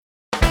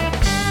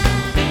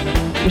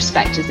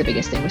respect is the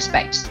biggest thing.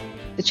 Respect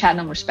the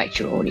channel, respect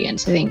your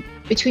audience. I think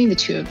between the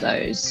two of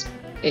those,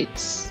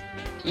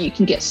 you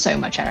can get so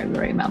much out of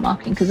your email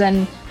marketing, because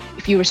then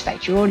if you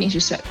respect your audience,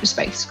 you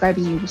respect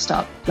subscribers, you will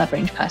start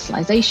leveraging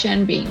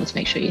personalization, being able to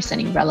make sure you're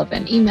sending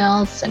relevant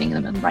emails, sending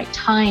them at the right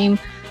time.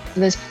 So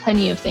there's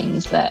plenty of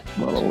things that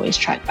will always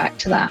track back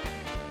to that.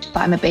 But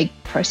I'm a big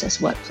process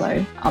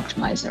workflow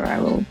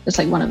optimizer. It's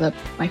like one of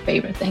my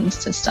favorite things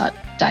to start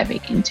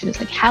diving into. It's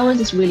like, how is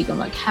this really going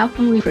to work? How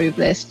can we improve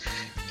this?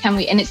 And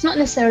it's not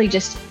necessarily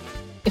just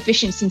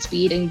efficiency and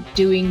speed and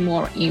doing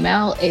more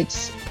email.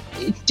 It's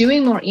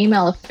doing more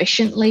email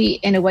efficiently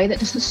in a way that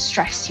doesn't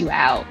stress you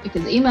out,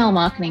 because email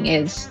marketing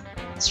is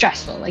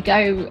stressful. Like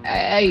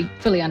I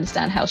fully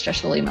understand how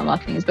stressful email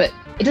marketing is, but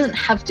it doesn't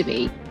have to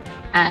be.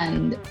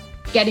 And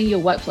getting your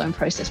workflow and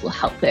process will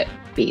help it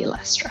be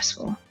less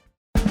stressful.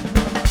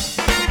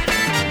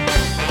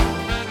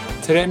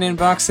 Today in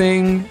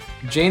Inboxing,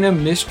 Jaina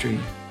Mistry,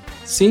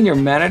 Senior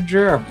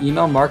Manager of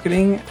Email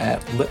Marketing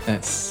at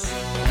Litmus.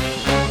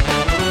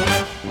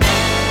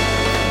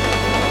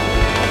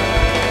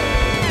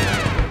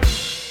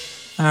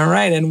 All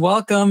right, and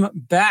welcome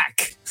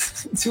back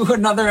to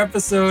another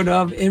episode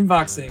of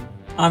Inboxing.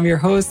 I'm your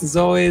host, as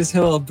always,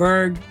 Hillel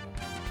Berg.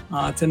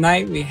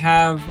 Tonight we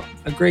have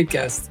a great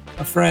guest,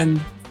 a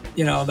friend,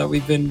 that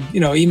we've been,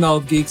 email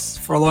geeks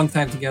for a long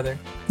time together.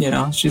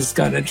 She's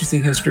got an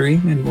interesting history,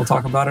 and we'll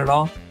talk about it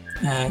all.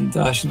 And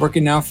she's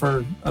working now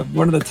for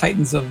one of the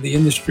titans of the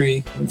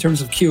industry in terms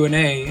of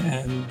Q&A,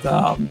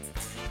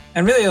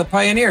 and really a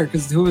pioneer,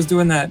 because who was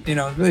doing that?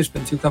 Really, there's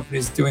been two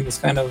companies doing this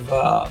kind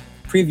of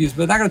previews,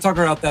 but not going to talk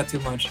about that too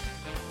much.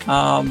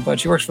 But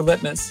she works for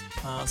Litmus,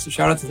 so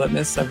shout out to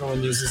Litmus.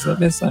 Everyone uses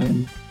Litmus,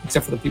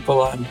 except for the people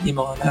on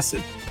email and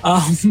message.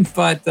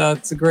 But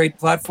it's a great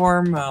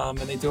platform, and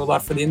they do a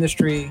lot for the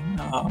industry.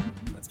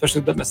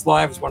 Especially Litmus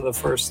Live is one of the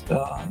first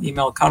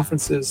email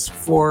conferences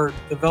for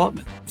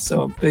development.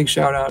 So big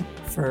shout out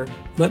for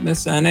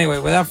Litmus. And anyway,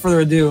 without further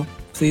ado,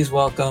 please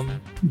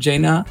welcome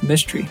Jaina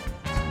Mistry.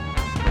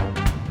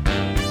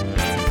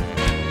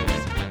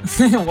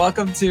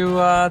 Welcome to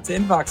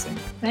Inboxing.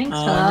 Thanks.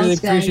 I really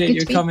appreciate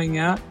you coming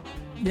out.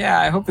 Yeah,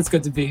 I hope it's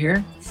good to be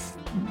here.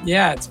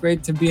 Yeah, it's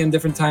great to be in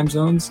different time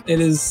zones. It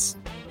is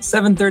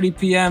 7:30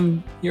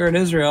 p.m. here in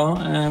Israel.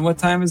 And what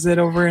time is it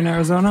over in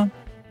Arizona?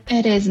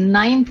 It is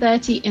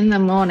 9:30 in the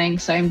morning,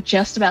 so I'm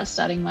just about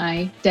starting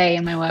my day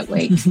and my work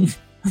week.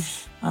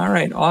 All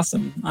right,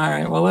 awesome. All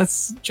right, well,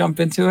 let's jump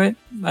into it.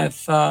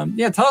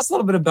 Tell us a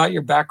little bit about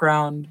your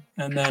background,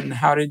 and then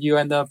how did you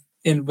end up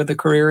with a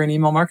career in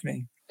email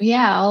marketing?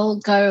 Yeah, I'll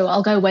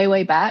go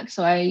way back.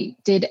 So I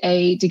did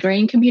a degree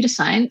in computer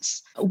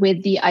science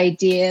with the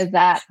idea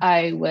that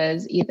I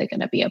was either going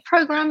to be a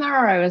programmer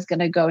or I was going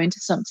to go into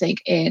something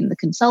in the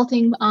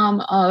consulting arm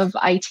of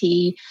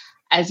IT,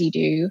 as you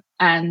do.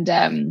 And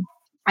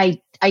I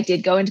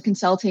did go into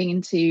consulting,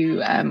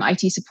 into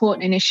IT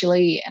support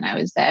initially, and I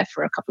was there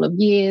for a couple of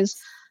years.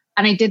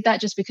 And I did that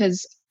just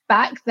because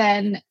back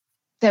then,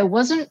 there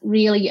wasn't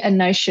really a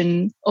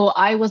notion, or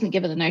I wasn't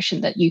given the notion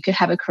that you could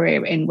have a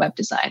career in web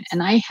design.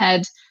 And I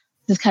had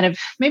this kind of,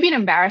 maybe an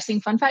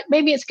embarrassing fun fact,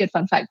 maybe it's a good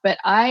fun fact, but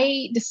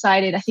I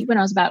decided, I think when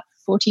I was about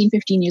 14,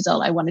 15 years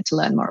old, I wanted to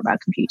learn more about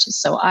computers.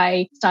 So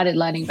I started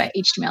learning about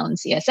HTML and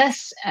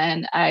CSS,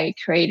 and I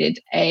created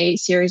a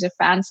series of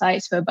fan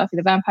sites for Buffy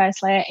the Vampire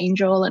Slayer,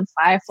 Angel, and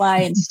Firefly,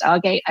 and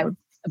Stargate. I was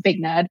a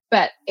big nerd,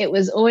 but I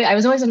was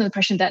always under the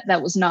impression that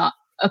that was not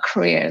a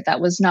career. That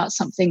was not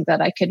something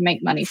that I could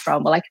make money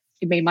from. Well, I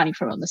could make money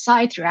from on the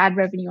side through ad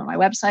revenue on my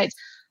websites,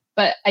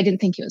 but I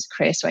didn't think it was a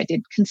career. So I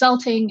did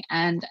consulting.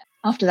 And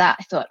after that,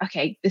 I thought,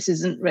 okay, this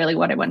isn't really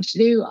what I wanted to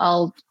do.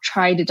 I'll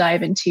try to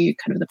dive into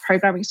kind of the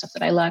programming stuff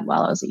that I learned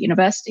while I was at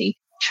university.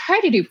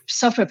 Try to do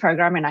software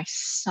programming. I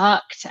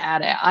sucked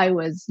at it. I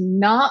was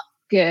not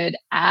good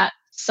at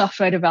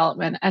software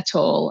development at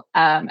all.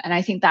 And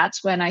I think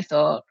that's when I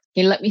thought,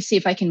 okay, let me see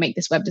if I can make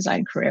this web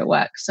design career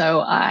work.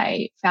 So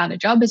I found a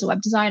job as a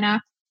web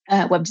designer,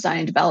 web design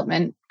and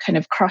development, kind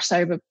of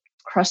crossover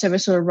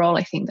sort of role.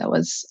 I think that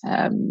was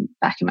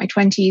back in my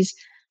 20s.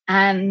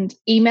 And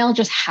email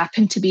just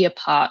happened to be a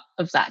part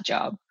of that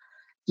job.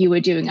 I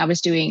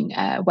was doing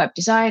web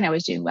design, I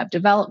was doing web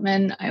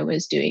development, I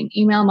was doing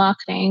email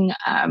marketing.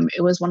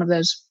 It was one of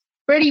those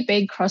pretty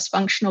big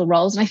cross-functional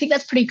roles. And I think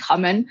that's pretty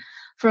common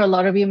for a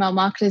lot of email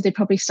marketers. They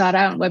probably start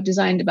out in web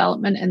design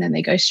development and then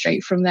they go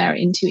straight from there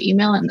into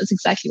email. And that's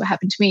exactly what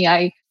happened to me.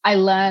 I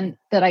learned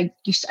that I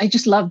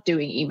just loved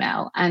doing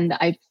email, and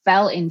I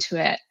fell into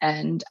it.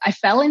 And I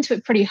fell into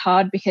it pretty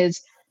hard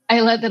because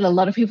I learned that a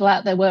lot of people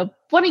out there were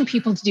wanting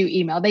people to do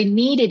email. They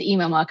needed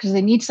email marketers.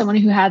 They need someone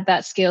who had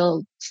that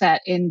skill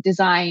set in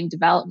design,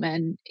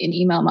 development, in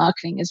email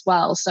marketing as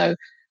well. So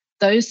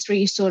those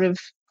three sort of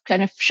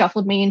kind of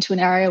shuffled me into an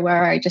area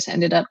where I just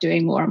ended up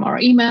doing more and more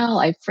email.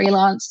 I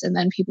freelanced, and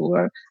then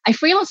I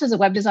freelanced as a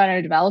web designer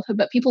and developer,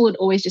 but people would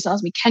always just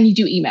ask me, can you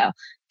do email?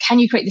 Can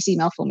you create this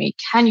email for me?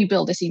 Can you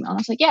build this email? And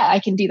I was like, yeah, I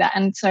can do that.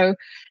 And so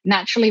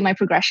naturally my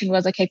progression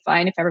was, okay,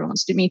 fine. If everyone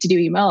wants me to do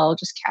email, I'll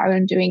just carry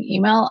on doing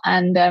email.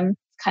 And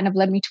kind of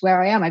led me to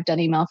where I am. I've done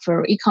email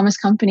for e-commerce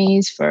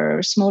companies,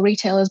 for small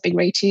retailers, big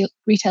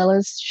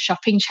retailers,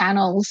 shopping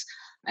channels.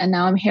 And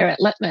now I'm here at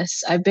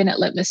Litmus. I've been at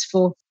Litmus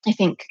for, I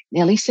think,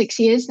 nearly 6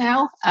 years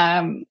now.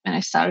 And I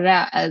started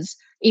out as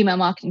email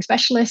marketing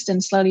specialist.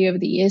 And slowly over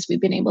the years,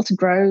 we've been able to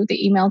grow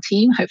the email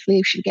team.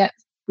 Hopefully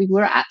we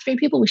were at 3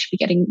 people. We should be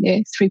getting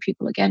 3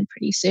 people again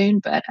pretty soon.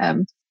 But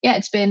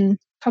it's been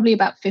probably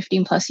about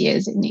 15 plus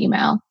years in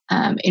email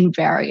in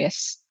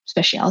various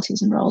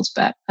specialities and roles.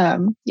 But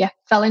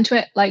fell into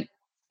it like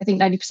I think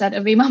 90%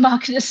 of email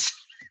marketers.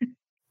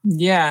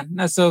 Yeah.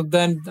 So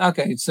then,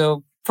 okay.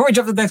 So before we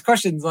jump to the next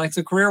questions, like,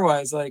 so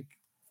career-wise, like,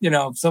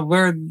 so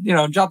we're,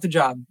 job to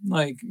job,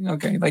 like,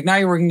 okay, like now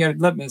you're working at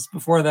Litmus.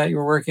 Before that, you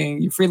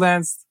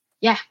freelanced?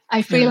 Yeah,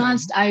 I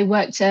freelanced. I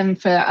worked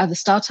for other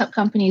startup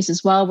companies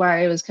as well, where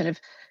I was kind of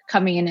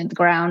coming in at the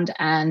ground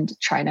and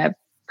trying to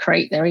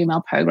create their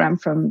email program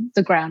from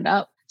the ground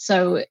up.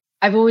 So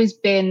I've always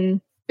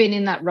been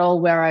in that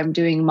role where I'm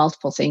doing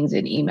multiple things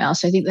in email.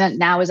 So I think that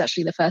now is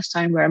actually the first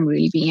time where I'm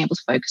really being able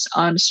to focus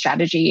on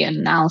strategy and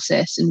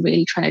analysis and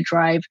really trying to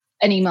drive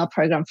an email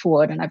program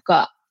forward. And I've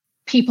got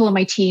people on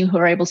my team who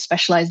are able to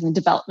specialize in the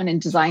development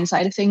and design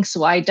side of things.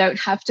 So I don't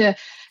have to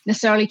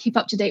necessarily keep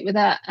up to date with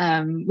that,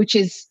 which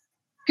is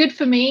good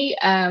for me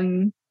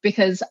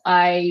because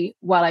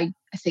while I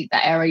think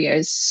that area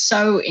is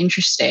so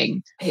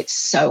interesting, it's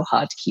so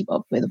hard to keep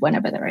up with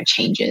whenever there are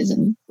changes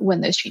and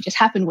when those changes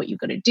happen, what you've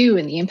got to do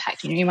and the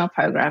impact on your email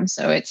program.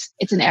 So it's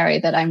an area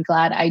that I'm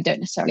glad I don't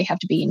necessarily have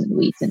to be in the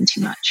weeds in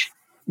too much.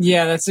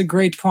 Yeah, that's a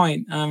great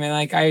point. I mean,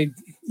 like I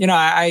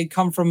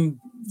come from,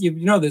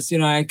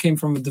 I came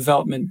from a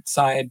development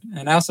side,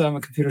 and I also have a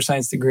computer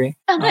science degree.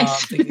 Oh,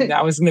 nice. Thinking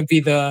that was going to be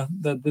the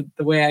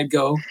way I'd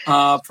go,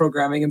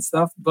 programming and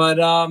stuff. But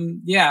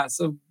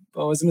so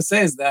what I was going to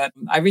say is that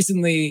I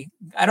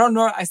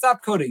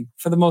stopped coding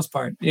for the most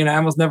part. I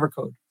almost never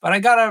code, but I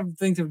got a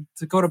thing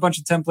to code a bunch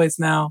of templates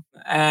now.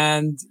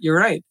 And you're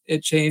right,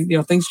 it changed.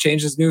 Things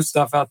change. There's new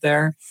stuff out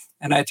there.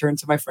 And I turned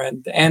to my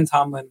friend, Ann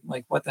Tomlin,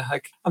 like, what the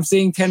heck? I'm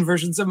seeing 10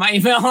 versions of my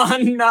email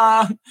on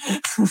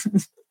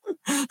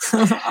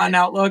on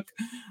Outlook.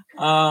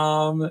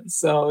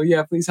 So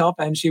yeah, please help.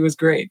 And she was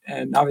great.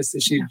 And obviously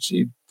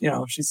she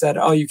said,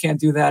 oh, you can't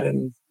do that.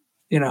 And,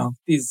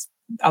 these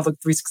Outlook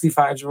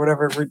 365s or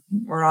whatever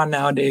we're on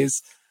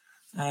nowadays.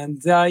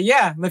 And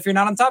if you're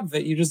not on top of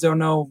it, you just don't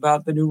know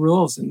about the new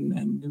rules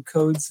and new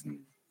codes. And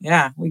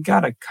yeah, we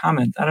got a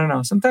comment. I don't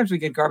know. Sometimes we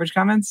get garbage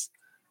comments.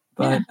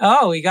 But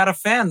we got a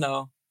fan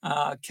though.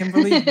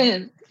 Kimberly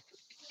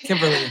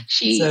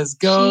says,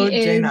 "Go,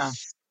 Jaina."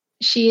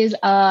 She is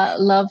a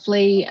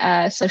lovely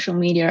social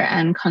media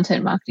and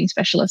content marketing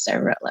specialist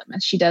over at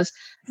Litmus. She does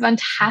a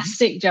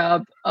fantastic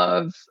job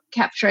of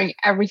capturing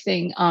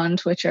everything on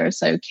Twitter.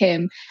 So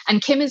Kim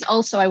is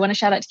also, I want to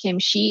shout out to Kim.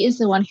 She is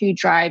the one who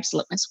drives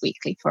Litmus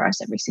Weekly for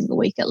us every single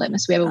week at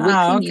Litmus. We have a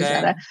weekly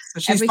newsletter. So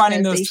she's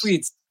finding those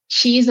tweets.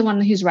 She's the one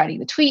who's writing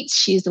the tweets.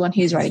 She's the one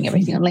who's writing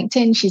everything on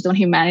LinkedIn. She's the one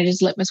who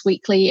manages Litmus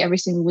Weekly every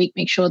single week,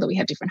 make sure that we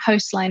have different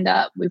hosts lined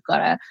up. We've got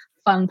a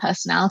fun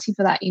personality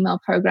for that email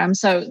program.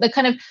 So the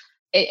kind of,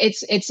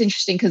 it's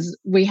interesting because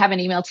we have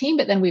an email team,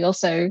 but then we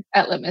also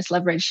at Litmus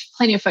leverage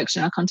plenty of folks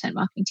in our content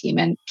marketing team.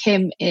 And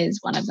Kim is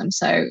one of them.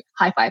 So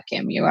high five,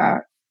 Kim. You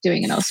are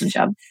doing an awesome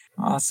job.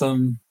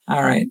 Awesome.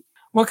 All right.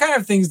 What kind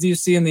of things do you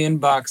see in the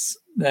inbox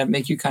that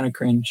make you kind of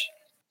cringe?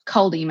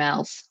 Cold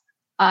emails.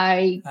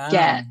 I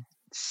get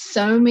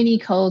so many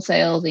cold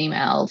sales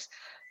emails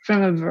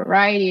from a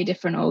variety of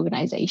different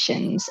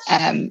organizations.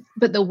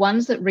 But the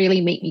ones that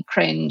really make me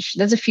cringe,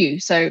 there's a few.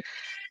 So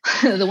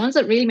the ones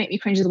that really make me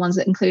cringe are the ones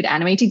that include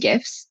animated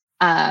GIFs.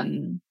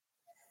 So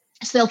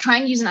they'll try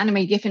and use an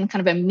animated GIF in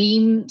kind of a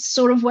meme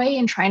sort of way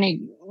and trying to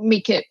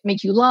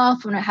make you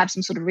laugh and have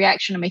some sort of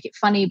reaction and make it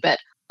funny. But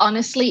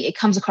honestly, it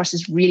comes across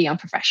as really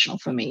unprofessional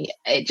for me.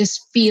 It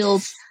just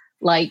feels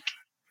like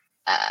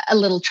a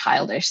little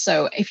childish.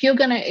 So if you're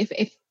gonna,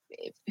 if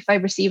I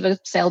receive a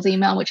sales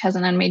email which has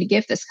an animated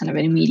GIF, that's kind of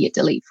an immediate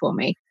delete for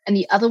me. And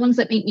the other ones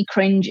that make me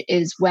cringe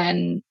is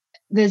when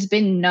there's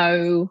been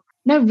no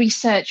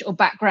research or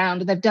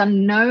background. They've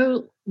done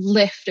no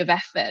lift of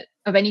effort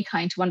of any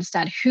kind to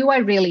understand who I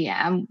really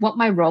am, what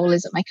my role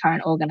is at my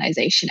current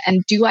organization,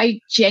 and do I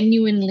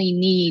genuinely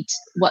need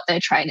what they're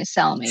trying to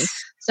sell me.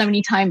 So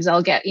many times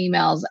I'll get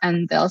emails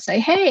and they'll say,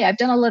 hey, I've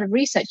done a lot of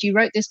research. You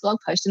wrote this blog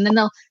post. And then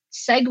they'll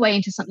segue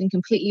into something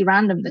completely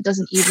random that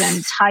doesn't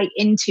even tie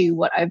into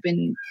what I've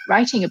been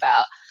writing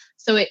about.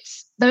 So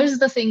those are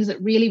the things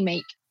that really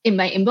make in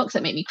my inbox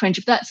that make me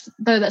cringe. But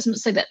that's not to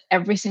say that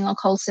every single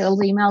cold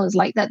sales email is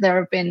like that. There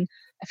have been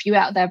a few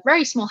out there,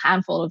 very small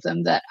handful of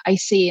them that I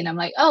see and I'm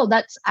like, oh,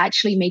 that's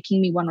actually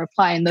making me want to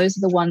reply. And those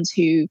are the ones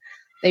who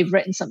they've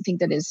written something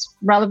that is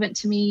relevant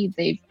to me.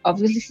 They've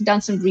obviously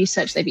done some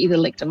research. They've either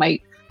looked at my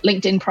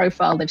LinkedIn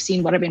profile, they've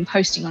seen what I've been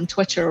posting on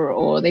Twitter,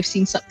 or they've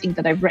seen something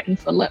that I've written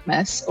for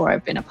Litmus or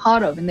I've been a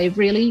part of, and they've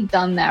really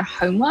done their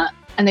homework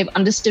and they've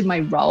understood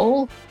my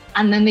role,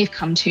 and then they've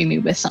come to me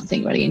with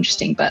something really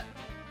interesting. But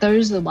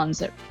those are the ones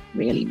that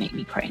really make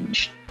me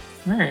cringe.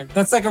 Right.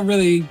 That's like a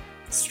really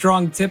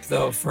strong tip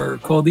though for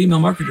cold email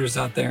marketers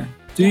out there.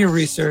 Do your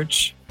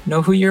research,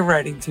 know who you're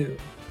writing to.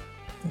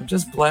 Don't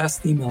just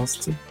blast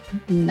emails to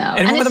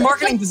anyone with a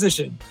marketing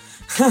position.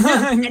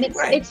 And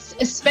it's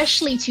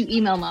especially to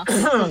email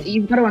marketers.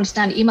 You've got to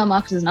understand email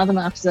marketers and other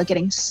marketers are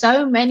getting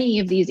so many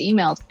of these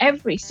emails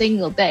every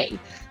single day.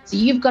 So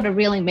you've got to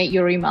really make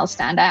your email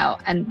stand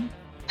out. And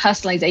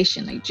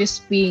personalization, like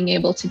just being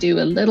able to do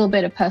a little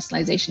bit of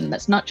personalization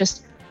that's not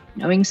just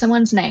knowing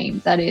someone's name,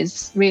 that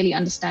is really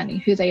understanding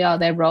who they are,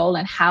 their role,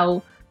 and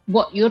how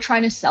what you're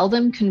trying to sell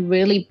them can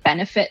really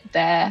benefit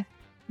their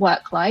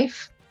work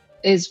life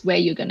is where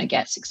you're going to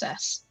get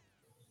success.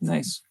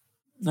 Nice.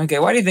 Okay.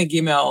 Why do you think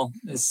email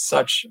is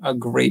such a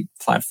great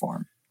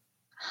platform?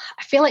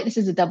 I feel like this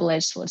is a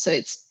double-edged sword. So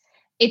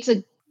it's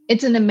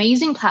an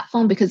amazing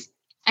platform because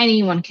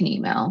anyone can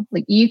email.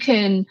 Like you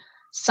can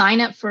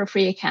sign up for a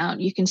free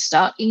account. You can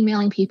start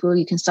emailing people.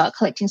 You can start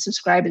collecting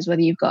subscribers,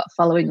 whether you've got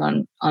following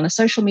on a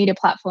social media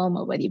platform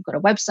or whether you've got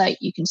a website.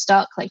 You can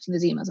start collecting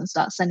those emails and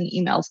start sending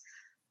emails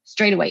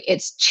straight away.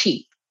 It's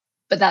cheap,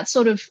 but that's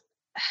sort of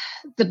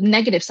the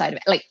negative side of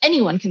it. Like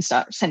anyone can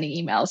start sending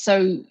emails.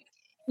 So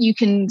you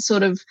can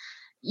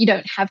you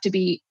don't have to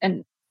be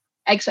an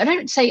expert.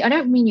 I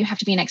don't mean you have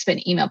to be an expert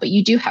in email, but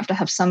you do have to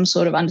have some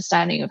sort of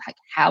understanding of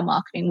how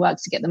marketing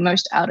works to get the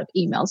most out of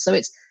email. So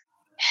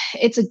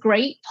it's a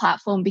great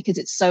platform because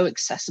it's so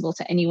accessible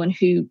to anyone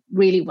who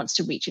really wants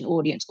to reach an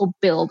audience or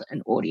build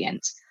an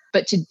audience.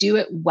 But to do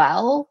it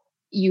well,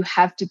 you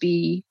have to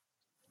be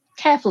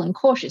careful and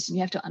cautious, and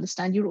you have to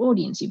understand your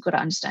audience. You've got to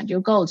understand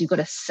your goals. You've got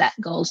to set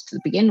goals to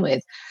begin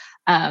with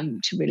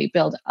to really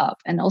build it up.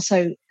 And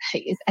also,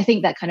 I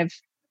think that kind of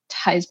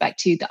ties back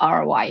to the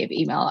ROI of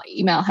email.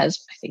 Email has,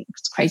 I think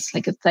it's crazy,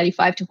 like a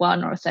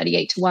 35-1 or a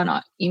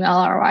 38-1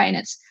 email ROI, and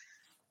it's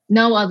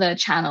no other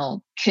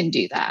channel can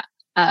do that.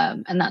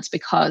 And that's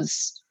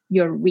because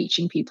you're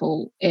reaching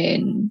people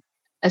in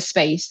a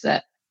space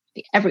that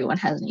everyone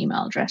has an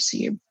email address. So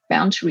you're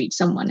bound to reach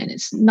someone, and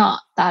it's not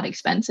that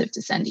expensive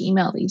to send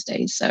email these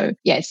days. So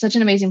yeah, it's such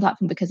an amazing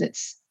platform because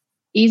it's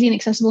easy and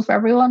accessible for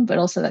everyone, but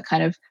also that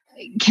kind of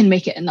can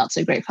make it a not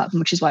so great platform,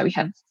 which is why we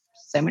have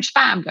so much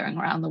spam going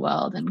around the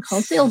world and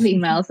cold sales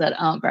emails that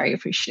aren't very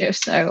appreciative.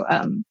 So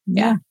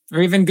yeah.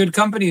 Or even good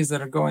companies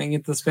that are going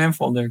into the spam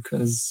folder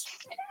because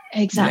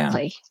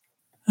exactly.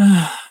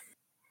 Yeah.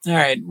 All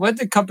right. What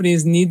do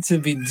companies need to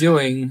be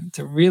doing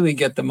to really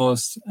get the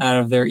most out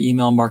of their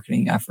email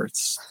marketing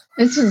efforts?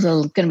 This is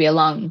going to be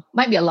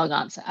might be a long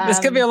answer. This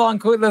could be a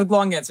long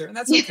answer, and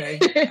that's okay.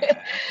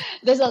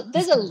 There's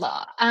a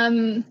lot.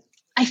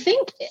 I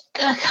think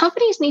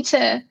companies need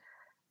to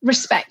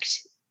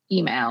respect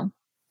email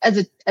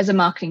as a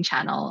marketing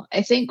channel.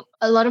 I think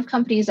a lot of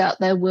companies out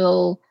there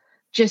will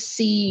just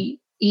see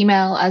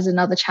email as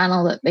another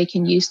channel that they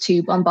can use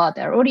to bombard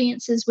their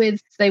audiences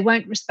with. They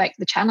won't respect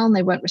the channel and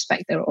they won't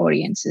respect their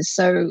audiences.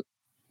 So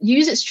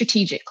use it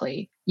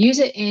strategically. Use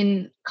it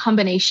in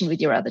combination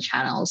with your other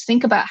channels.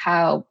 Think about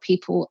how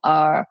people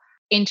are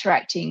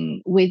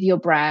interacting with your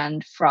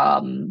brand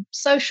from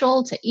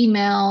social to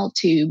email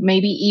to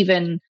maybe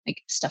even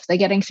like stuff they're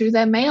getting through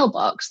their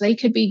mailbox. They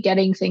could be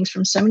getting things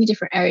from so many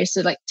different areas.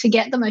 So like to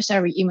get the most out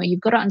of your email, you've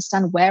got to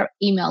understand where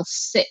email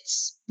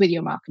sits with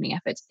your marketing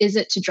efforts. Is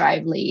it to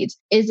drive leads?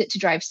 Is it to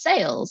drive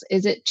sales?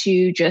 Is it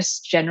to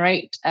just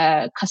generate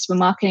customer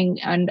marketing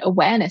and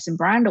awareness and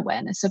brand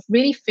awareness? So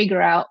really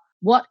figure out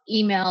what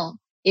email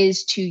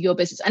is to your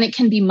business. And it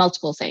can be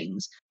multiple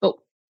things, but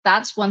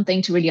that's one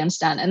thing to really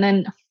understand. And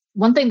then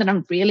one thing that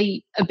I'm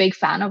really a big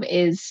fan of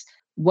is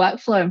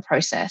workflow and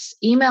process.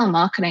 Email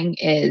marketing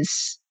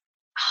is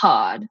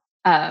hard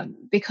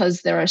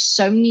because there are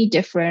so many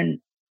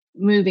different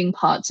moving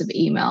parts of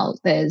email.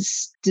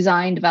 There's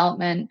design,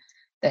 development,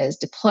 there's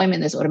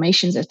deployment, there's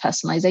automations, there's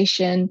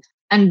personalization.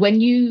 And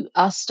when you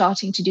are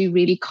starting to do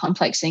really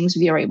complex things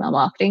with your email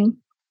marketing,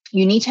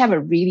 you need to have a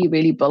really,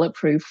 really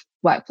bulletproof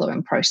workflow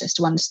and process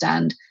to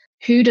understand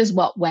who does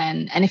what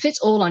when. And if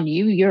it's all on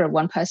you, you're a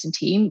one-person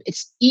team,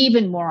 it's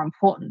even more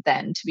important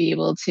then to be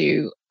able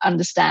to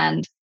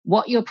understand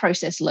what your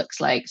process looks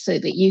like so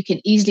that you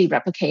can easily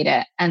replicate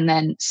it and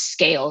then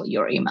scale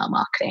your email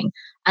marketing.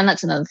 And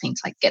that's another thing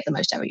to like get the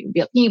most out of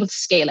it, being able to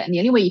scale it. And the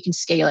only way you can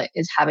scale it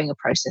is having a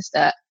process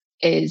that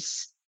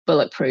is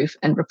bulletproof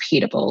and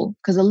repeatable,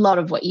 because a lot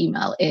of what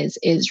email is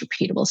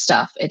repeatable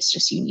stuff. It's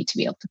just you need to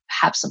be able to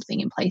have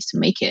something in place to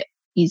make it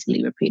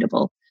easily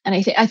repeatable. And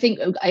I think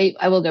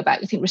I will go back.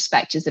 I think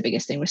respect is the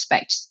biggest thing.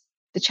 Respect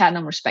the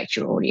channel, respect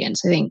your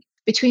audience. I think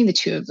between the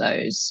two of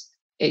those,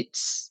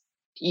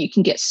 you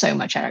can get so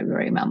much out of your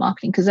email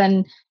marketing, because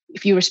then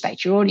if you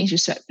respect your audience,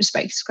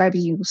 respect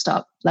subscribers, you will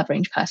start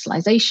leveraging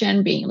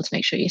personalization, being able to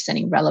make sure you're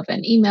sending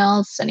relevant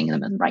emails, sending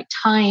them at the right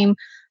time.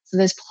 So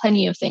there's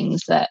plenty of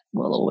things that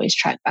will always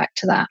track back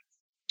to that.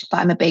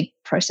 But I'm a big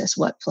process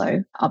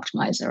workflow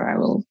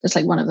optimizer. It's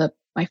like one of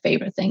my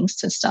favorite things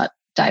to start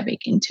diving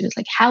into. Is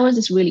like, how is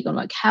this really going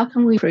to work? How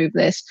can we improve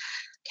this?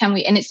 And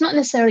it's not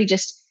necessarily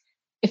just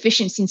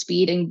efficiency and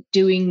speed and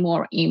doing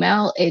more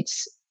email.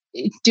 It's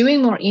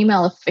doing more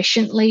email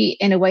efficiently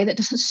in a way that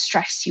doesn't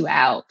stress you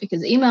out,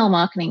 because email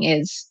marketing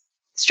is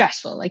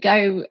stressful. Like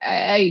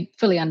I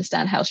fully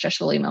understand how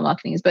stressful email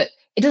marketing is, but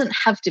it doesn't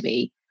have to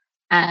be.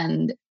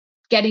 And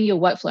getting your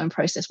workflow and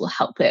process will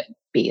help it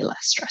be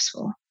less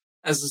stressful.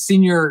 As a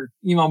senior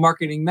email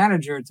marketing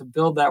manager, to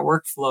build that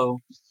workflow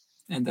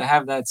and to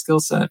have that skill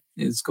set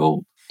is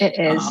gold. It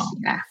is,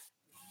 yeah.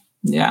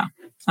 Yeah.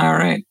 All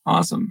right.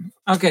 Awesome.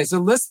 Okay. So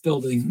list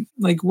building,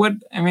 I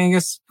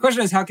guess the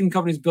question is, how can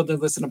companies build their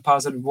list in a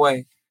positive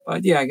way?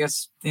 But yeah, I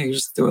guess you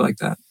just do it like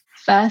that.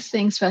 First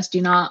things first, do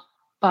not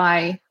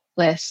buy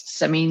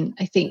lists. I mean,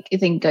 I think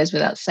it goes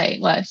without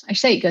saying. Well, I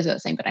say it goes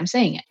without saying, but I'm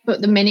saying it.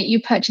 But the minute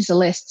you purchase a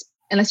list,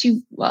 I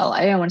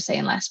don't want to say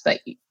unless, but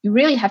you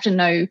really have to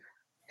know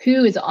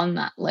who is on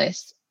that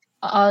list.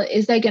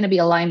 Is there going to be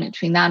alignment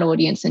between that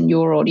audience and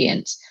your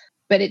audience?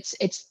 But it's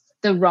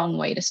the wrong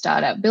way to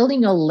start out.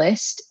 Building your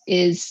list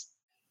is,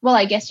 well,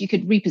 I guess you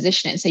could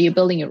reposition it and say you're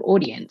building your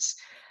audience.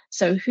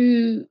 So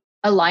who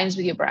aligns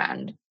with your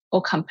brand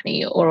or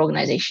company or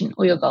organization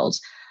or your goals?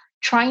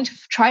 Try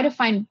to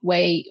find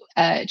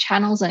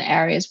channels and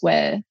areas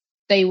where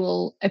they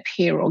will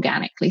appear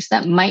organically. So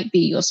that might be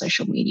your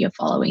social media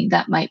following.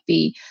 That might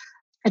be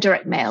a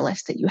direct mail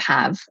list that you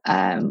have.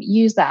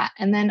 Use that.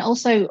 And then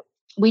also,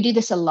 we do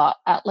this a lot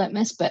at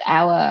Litmus, but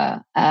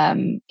our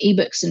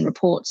ebooks and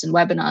reports and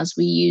webinars,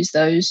 we use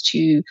those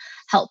to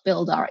help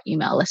build our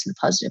email list in a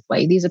positive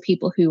way. These are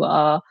people who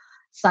are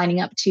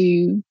signing up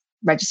to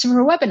register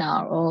for a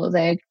webinar, or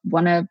they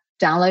want to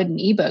download an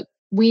ebook.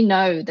 We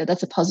know that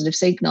that's a positive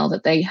signal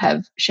that they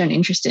have shown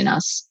interest in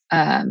us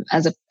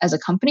as a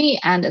company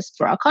and as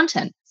for our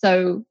content.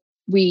 So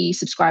we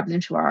subscribe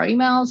them to our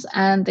emails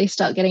and they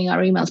start getting our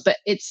emails. But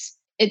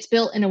it's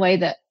built in a way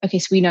that, okay,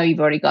 so we know you've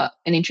already got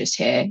an interest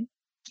here.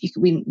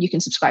 You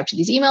can subscribe to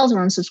these emails or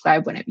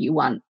unsubscribe whenever you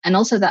want. And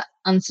also that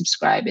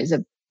unsubscribe is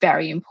a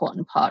very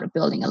important part of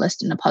building a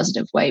list in a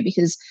positive way,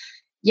 because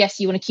yes,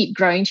 you want to keep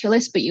growing to your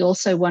list, but you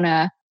also want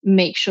to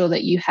make sure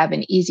that you have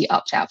an easy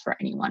opt-out for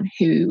anyone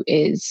who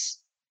is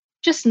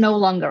just no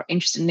longer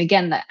interested. And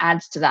again, that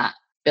adds to that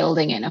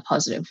building it in a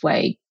positive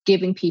way,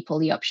 giving people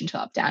the option to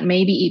opt down.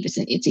 Maybe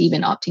it's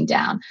even opting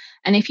down.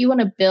 And if you want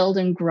to build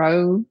and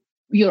grow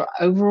your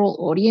overall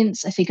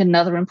audience, I think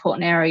another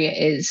important area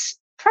is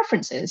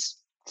preferences.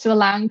 So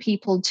allowing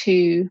people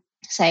to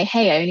say,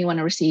 hey, I only want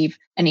to receive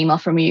an email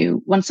from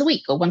you once a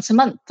week or once a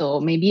month, or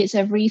maybe it's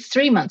every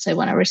 3 months I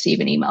want to receive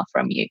an email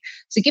from you.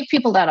 So give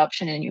people that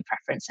option in your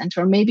preference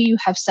center. Or maybe you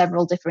have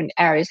several different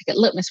areas. Like at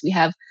Litmus, we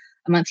have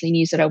a monthly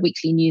newsletter, a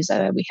weekly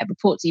newsletter, we have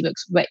reports,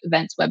 ebooks,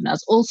 events, webinars,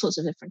 all sorts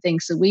of different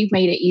things. So we've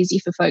made it easy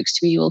for folks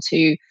to be able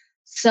to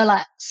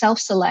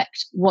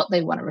self-select what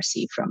they want to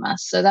receive from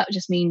us. So that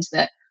just means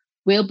that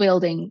we're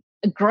building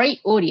a great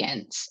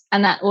audience,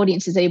 and that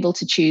audience is able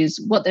to choose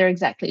what they're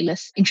exactly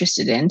less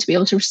interested in to be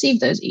able to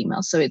receive those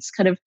emails. So it's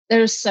kind of,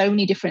 there are so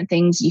many different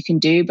things you can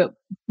do, but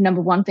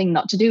number one thing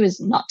not to do is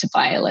not to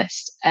buy a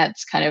list.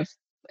 It's kind of,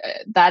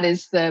 that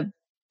is the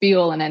be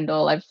all and end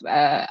all.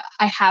 I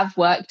have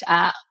worked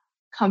at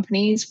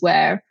companies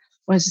where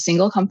one was a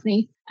single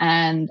company,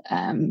 and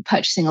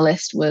purchasing a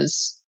list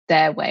was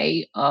their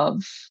way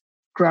of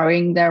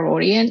growing their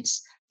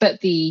audience, but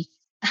the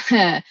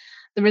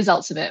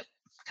results of it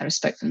kind of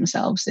spoke for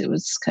themselves. It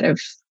was kind of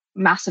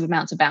massive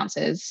amounts of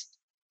bounces,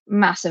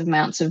 massive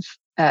amounts of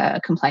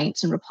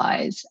complaints and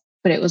replies.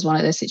 But it was one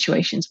of those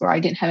situations where I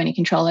didn't have any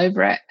control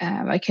over it.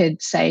 I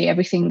could say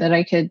everything that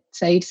I could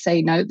say to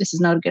say, no, this is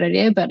not a good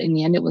idea. But in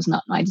the end, it was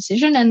not my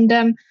decision. And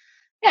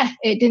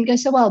it didn't go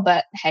so well.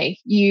 But hey,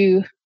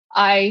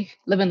 I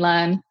live and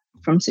learn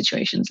from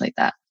situations like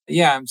that.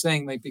 Yeah, I'm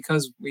saying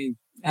because we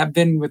have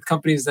been with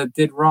companies that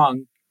did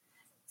wrong,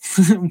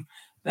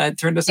 that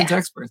turned us into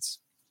experts.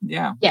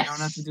 Yeah, yes. We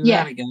don't have to do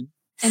that again.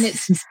 And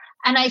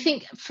and I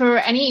think for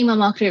any email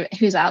marketer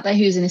who's out there,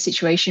 who's in a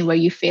situation where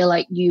you feel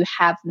like you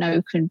have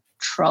no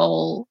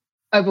control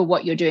over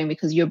what you're doing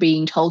because you're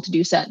being told to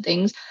do certain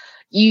things,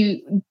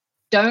 you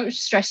don't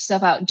stress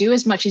yourself out. Do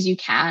as much as you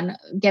can.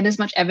 Get as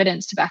much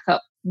evidence to back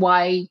up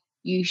why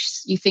you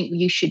think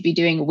you should be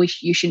doing, or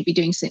you shouldn't be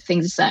doing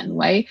things a certain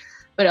way.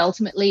 But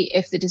ultimately,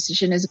 if the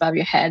decision is above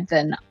your head,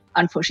 then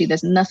unfortunately,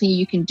 there's nothing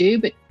you can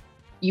do. But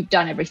you've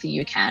done everything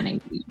you can,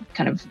 and you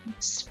kind of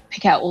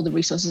pick out all the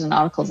resources and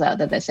articles out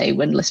there that say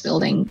when list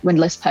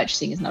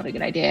purchasing is not a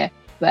good idea.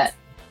 But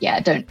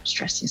yeah, don't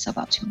stress yourself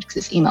out too much, because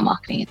it's email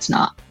marketing. It's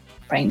not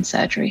brain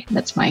surgery.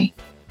 That's my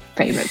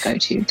favorite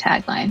go-to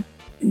tagline.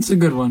 It's a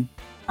good one.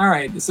 All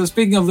right. So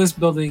speaking of list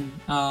building,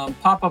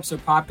 pop-ups are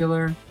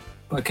popular,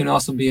 but can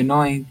also be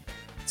annoying.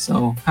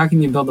 So how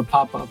can you build a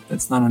pop-up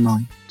that's not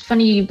annoying? It's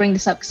funny you bring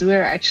this up, because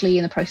we're actually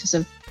in the process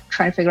of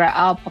trying to figure out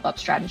our pop-up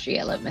strategy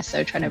at Litmus.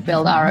 So trying to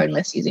build our own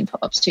list using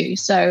pop-ups too.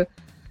 So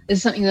this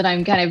is something that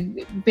I'm kind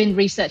of been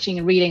researching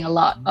and reading a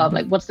lot of,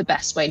 like, what's the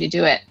best way to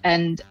do it.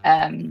 And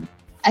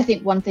I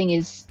think one thing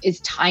is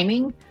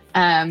timing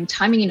an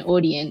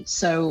audience.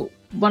 So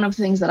one of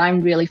the things that I'm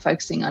really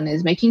focusing on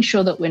is making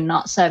sure that we're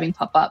not serving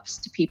pop-ups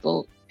to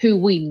people who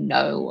we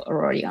know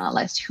are already on our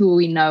list, who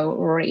we know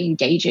are already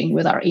engaging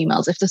with our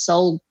emails. If the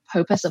sole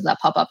purpose of that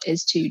pop-up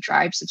is to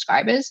drive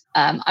subscribers.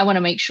 I want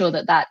to make sure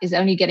that that is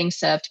only getting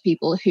served to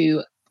people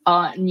who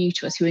are new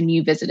to us, who are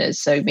new visitors.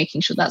 So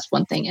making sure that's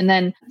one thing. And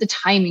then the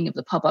timing of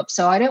the pop-up.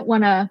 So I don't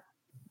want to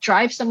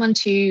drive someone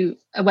to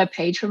a web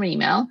page from an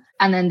email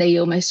and then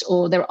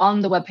they're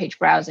on the web page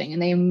browsing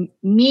and they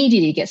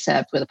immediately get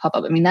served with a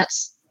pop-up. I mean,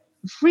 that's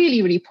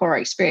really, really poor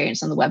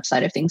experience on the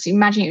website of things. So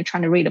imagine you're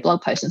trying to read a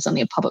blog post and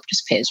suddenly a pop-up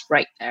just appears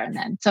right there and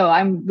then. So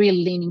I'm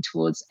really leaning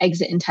towards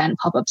exit intent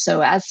pop-ups.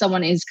 So as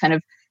someone is kind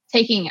of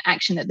taking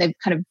action that they've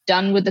kind of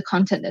done with the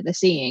content that they're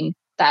seeing,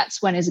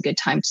 that's when is a good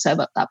time to serve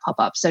up that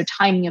pop-up. So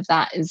timing of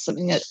that is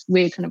something that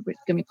we're kind of going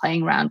to be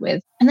playing around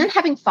with. And then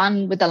having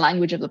fun with the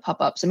language of the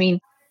pop-ups. I mean,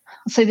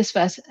 I'll say this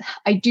first.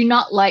 I do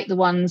not like the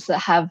ones that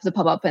have the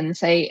pop-up and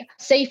say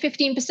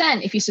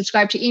 15% if you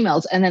subscribe to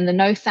emails. And then the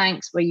no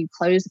thanks where you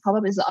close the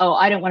pop-up is, oh,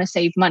 I don't want to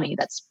save money.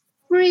 That's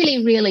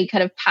really, really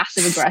kind of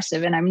passive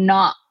aggressive. And I'm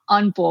not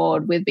on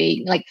board with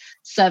being like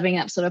serving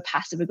up sort of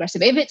passive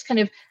aggressive. If it's kind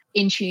of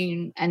in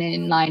tune and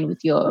in line with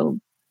your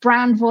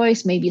brand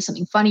voice, maybe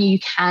something funny, you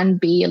can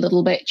be a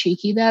little bit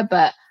cheeky there,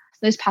 but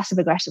those passive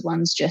aggressive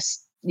ones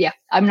just,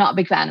 I'm not a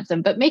big fan of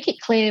them. But make it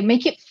clear,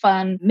 make it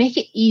fun, make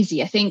it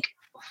easy. I think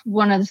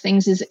one of the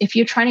things is if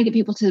you're trying to get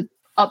people to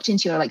opt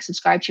into or like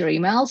subscribe to your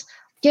emails,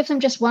 give them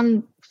just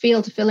one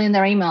field to fill in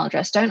their email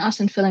address. Don't ask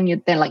them to fill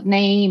in their like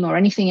name or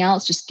anything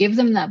else. Just give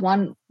them that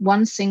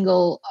one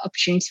single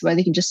opportunity where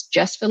they can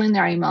just fill in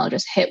their email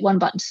address, hit one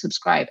button to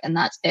subscribe, and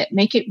that's it.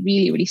 Make it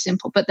really, really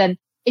simple. But then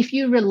if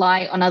you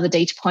rely on other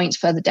data points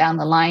further down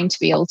the line to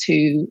be able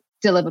to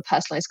deliver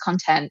personalized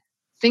content,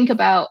 think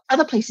about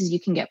other places you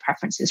can get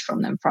preferences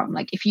from them from.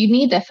 Like if you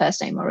need their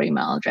first name or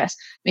email address,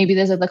 maybe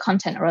there's other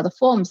content or other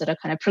forms that are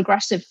kind of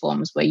progressive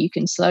forms where you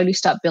can slowly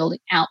start building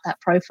out that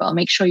profile.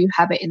 Make sure you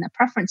have it in the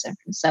preference center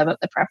and serve up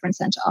the preference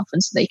center often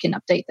so they can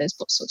update those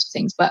sorts of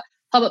things. But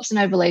pop-ups and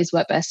overlays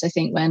work best, I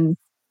think, when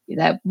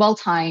they're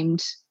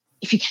well-timed.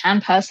 If you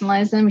can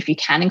personalize them, if you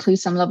can include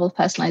some level of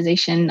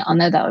personalization on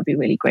there, that would be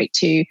really great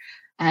too.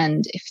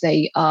 And if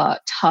they are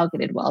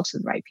targeted well to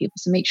the right people.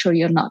 So make sure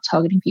you're not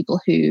targeting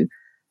people who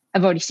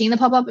have already seen the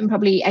pop-up and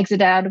probably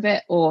exited out of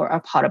it or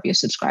are part of your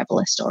subscriber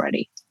list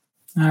already.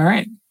 All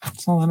right.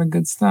 That's a lot of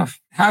good stuff.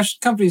 How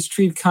should companies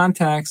treat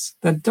contacts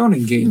that don't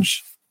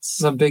engage? This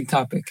is a big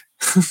topic.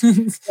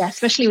 Yeah,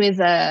 especially with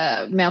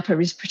mail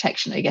privacy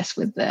protection, I guess,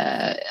 with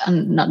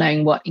not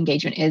knowing what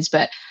engagement is.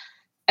 But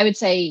I would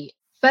say,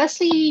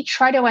 firstly,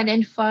 try to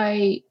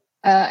identify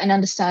and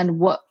understand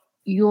what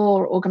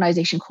your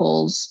organization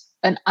calls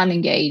an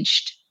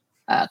unengaged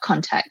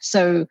contact.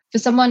 So for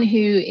someone who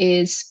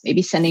is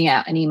maybe sending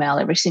out an email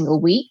every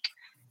single week,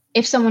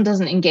 if someone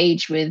doesn't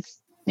engage with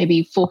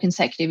maybe 4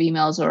 consecutive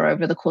emails or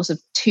over the course of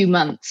 2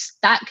 months,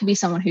 that could be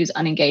someone who's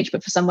unengaged.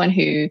 But for someone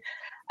who,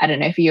 I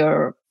don't know, if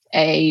you're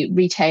a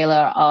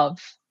retailer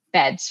of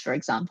beds, for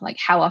example, like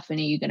how often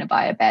are you going to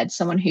buy a bed?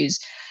 Someone who's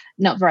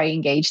not very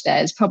engaged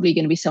there is probably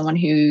going to be someone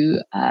who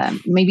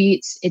maybe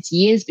it's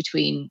years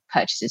between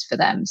purchases for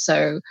them.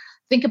 So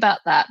think about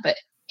that. But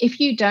if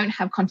you don't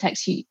have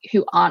contacts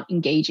who aren't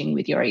engaging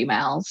with your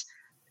emails,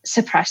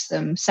 suppress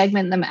them,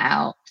 segment them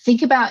out.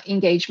 Think about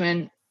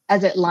engagement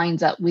as it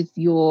lines up with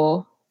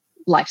your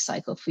life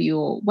cycle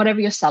for whatever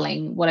you're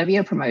selling, whatever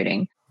you're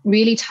promoting.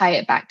 Really tie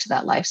it back to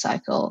that life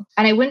cycle.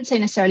 And I wouldn't say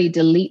necessarily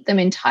delete them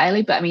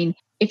entirely, but I mean,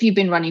 if you've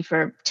been running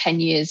for 10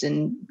 years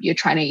and you're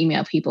trying to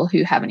email people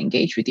who haven't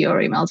engaged with your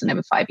emails in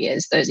over 5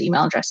 years, those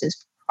email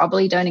addresses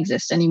probably don't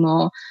exist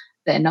anymore.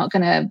 They're not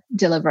going to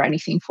deliver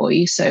anything for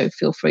you. So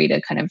feel free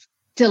to kind of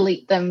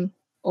delete them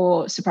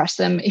or suppress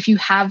them. If you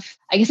have,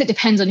 I guess it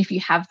depends on if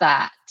you have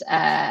that,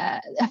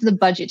 have the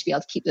budget to be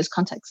able to keep those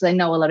contacts. I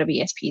know a lot of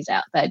ESPs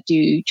out there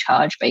do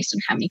charge based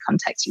on how many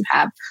contacts you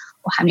have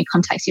or how many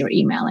contacts you're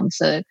emailing.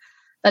 So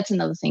that's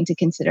another thing to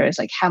consider is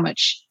like how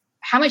much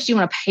do you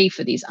want to pay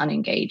for these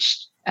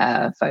unengaged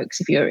folks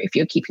if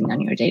you're keeping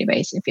on your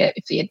database, if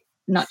you're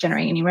not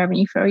generating any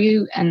revenue for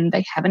you and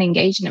they haven't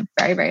engaged in a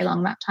very, very long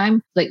amount of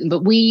time.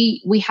 But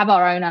we have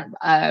our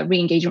own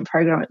re-engagement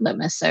program at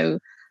Litmus. So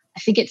I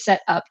think it's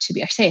set up to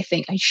be,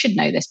 I should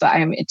know this, but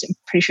I'm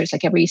pretty sure it's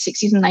like every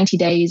 60 to 90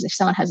 days. If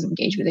someone hasn't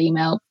engaged with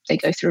email, they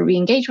go through a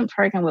re-engagement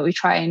program where we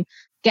try and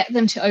get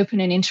them to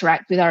open and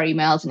interact with our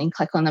emails and then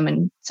click on them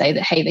and say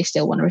that, hey, they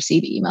still want to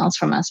receive emails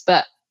from us.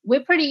 But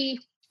we're pretty,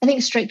 I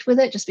think, strict with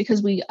it just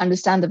because we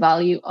understand the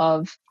value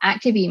of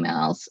active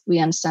emails. We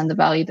understand the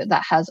value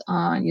that has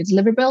on your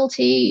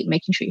deliverability,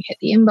 making sure you hit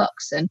the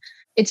inbox. And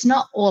it's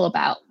not all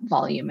about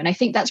volume. And I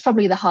think that's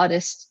probably the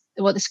hardest,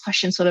 what this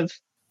question sort of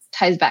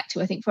ties back to.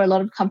 I think for a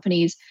lot of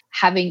companies,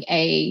 having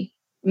a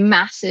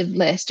massive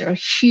list or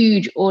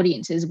huge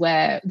audiences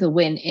where the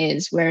win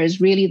is,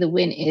 whereas really the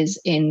win is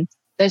in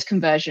those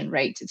conversion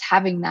rates. It's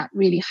having that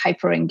really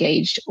hyper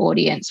engaged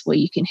audience where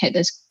you can hit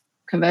those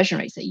conversion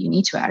rates that you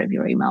need to out of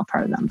your email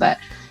program. But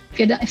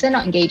if they're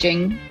not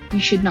engaging, you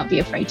should not be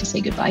afraid to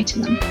say goodbye to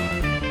them.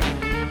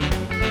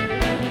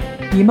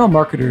 Email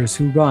marketers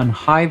who run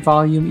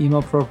high-volume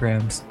email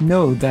programs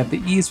know that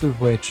the ease with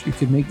which you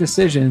can make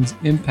decisions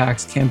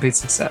impacts campaign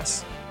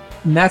success.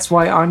 And that's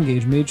why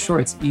OnGage made sure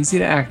it's easy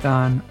to act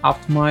on,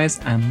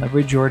 optimize, and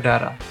leverage your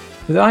data.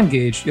 With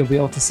OnGage, you'll be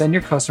able to send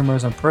your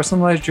customers on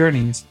personalized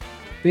journeys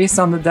based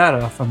on the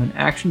data from an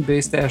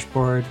action-based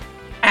dashboard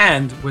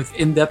and with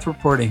in-depth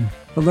reporting.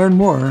 To learn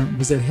more,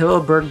 visit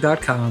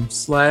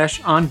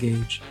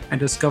hillelberg.com/OnGage and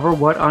discover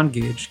what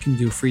OnGage can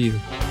do for you.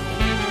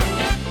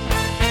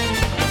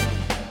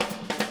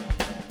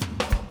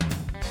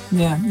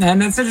 Yeah,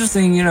 and it's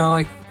interesting,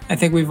 like I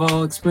think we've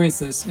all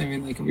experienced this. I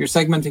mean, like if you're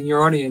segmenting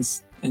your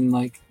audience and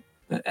like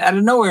out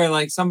of nowhere,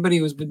 like somebody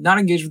who's not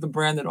engaged with the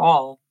brand at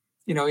all,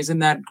 he's in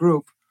that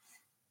group,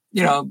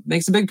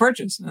 makes a big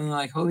purchase. And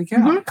like, holy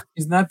cow,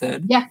 he's not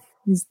dead. Yeah.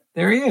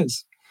 There he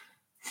is.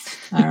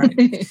 All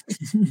right.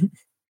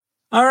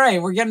 All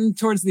right, we're getting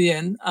towards the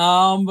end.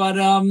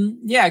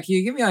 Yeah, can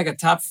you give me like a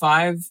top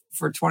 5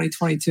 for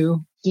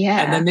 2022?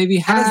 Yeah. And then maybe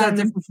how does that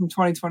differ from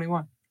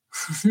 2021?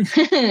 I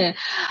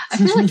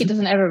feel like it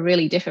doesn't ever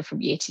really differ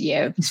from year to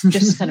year. It's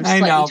just kind of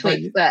slightly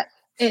tweaked. But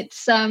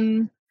it's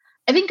I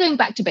think going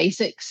back to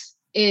basics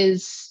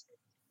is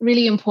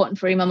really important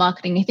for email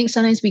marketing. I think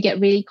sometimes we get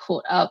really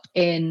caught up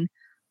in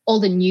all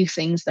the new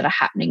things that are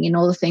happening and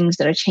all the things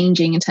that are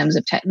changing in terms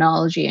of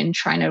technology and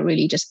trying to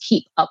really just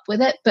keep up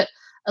with it. But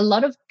a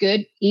lot of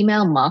good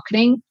email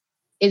marketing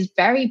is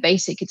very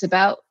basic. It's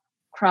about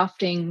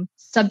crafting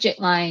subject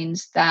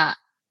lines that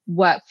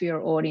work for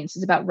your audience.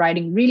 It's about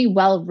writing really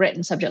well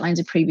written subject lines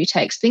of preview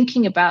text,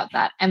 thinking about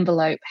that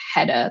envelope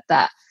header,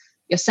 that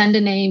your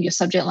sender name, your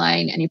subject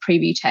line, and your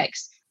preview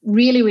text.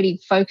 Really, really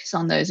focus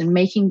on those and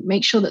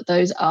make sure that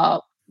those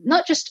are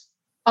not just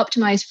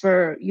optimized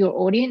for your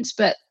audience,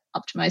 but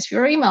optimized for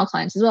your email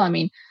clients as well. I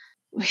mean,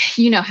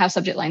 you know how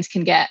subject lines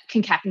can get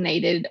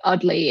concatenated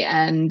oddly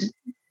and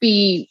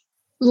be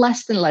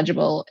less than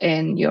legible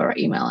in your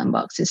email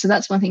inboxes. So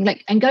that's one thing.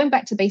 And going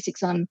back to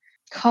basics on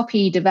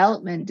copy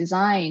development,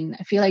 design,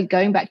 I feel like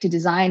going back to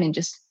design and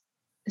just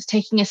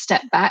taking a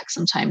step back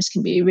sometimes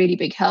can be a really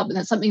big help. And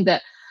that's something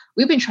that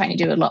we've been trying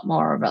to do a lot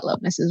more of at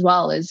Loveness as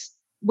well. Is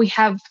we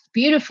have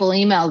beautiful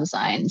email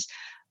designs,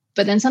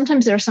 but then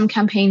sometimes there are some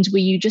campaigns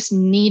where you just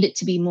need it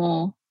to be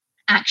more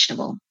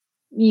actionable.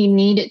 You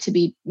need it to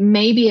be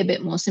maybe a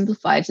bit more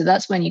simplified. So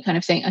that's when you kind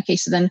of think, okay,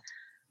 so then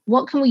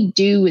what can we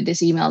do with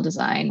this email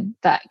design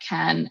that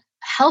can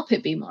help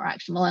it be more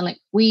actionable? And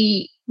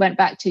we went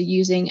back to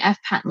using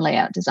F-pattern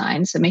layout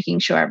design. So making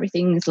sure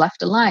everything is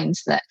left aligned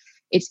so that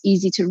it's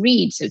easy to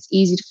read. So it's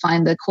easy to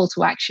find the call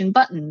to action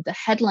button. The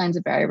headlines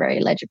are very, very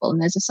legible.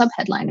 And there's a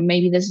subheadline and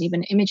maybe there's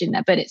even an image in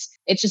there, but it's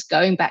just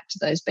going back to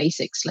those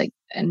basics.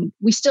 And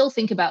we still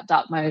think about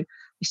dark mode.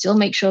 We still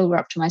make sure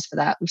we're optimized for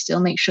that. We still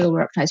make sure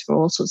we're optimized for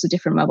all sorts of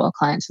different mobile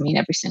clients. I mean,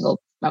 every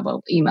single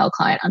mobile email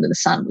client under the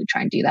sun, we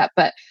try and do that.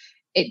 But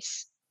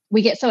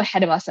we get so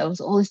ahead of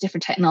ourselves, all this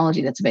different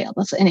technology that's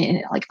available, so in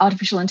it, like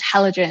artificial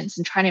intelligence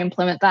and trying to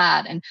implement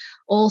that and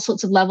all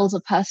sorts of levels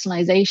of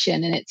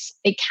personalization. And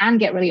it can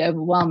get really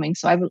overwhelming.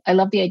 So I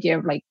love the idea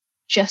of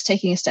just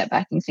taking a step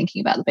back and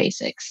thinking about the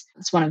basics.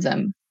 That's one of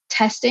them.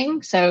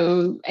 Testing.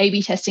 So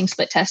A/B testing,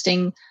 split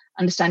testing,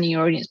 understanding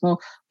your audience more,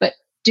 but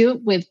do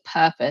it with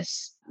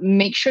purpose.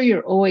 Make sure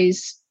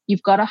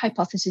you've got a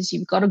hypothesis,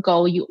 you've got a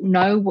goal, you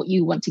know what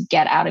you want to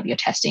get out of your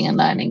testing and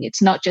learning.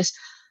 It's not just,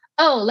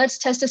 oh, let's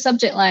test a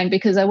subject line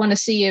because I want to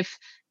see if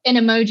an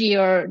emoji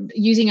or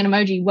using an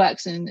emoji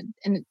works. And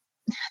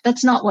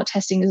that's not what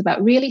testing is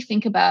about. Really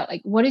think about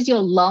what is your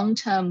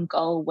long-term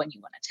goal when you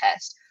want to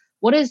test?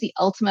 What is the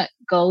ultimate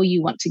goal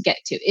you want to get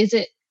to? Is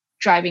it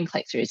driving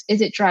click-throughs?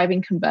 Is it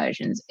driving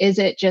conversions? Is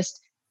it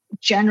just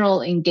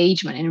general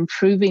engagement and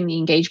improving the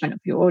engagement of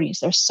your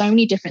audience? There are so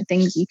many different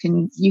things you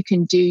can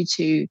do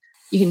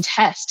you can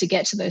test to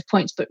get to those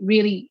points, but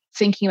really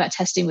thinking about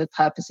testing with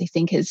purpose, I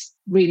think, is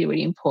really,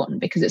 really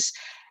important because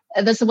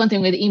that's the one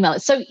thing with email.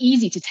 It's so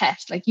easy to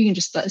test. You can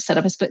just set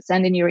up a split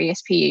send in your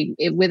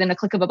ESP within a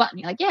click of a button.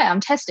 You're like, yeah, I'm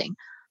testing.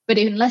 But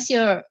unless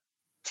you're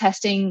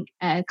testing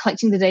and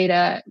collecting the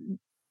data,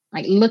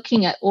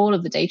 looking at all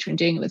of the data and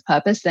doing it with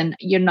purpose, then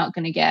you're not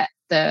going to get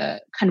the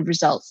kind of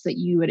results that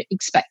you would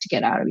expect to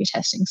get out of your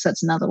testing. So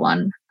that's another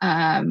one.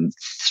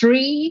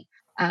 3,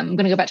 I'm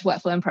going to go back to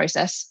workflow and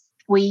process.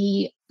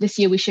 This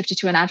year we shifted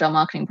to an agile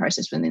marketing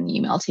process within the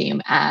email team,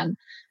 and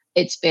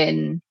it's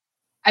been,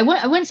 I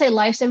wouldn't say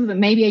lifesaver, but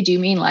maybe I do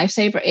mean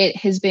lifesaver. It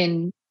has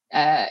been,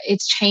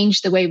 it's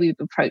changed the way we've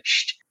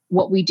approached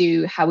what we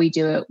do, how we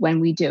do it, when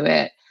we do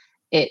it.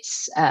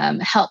 It's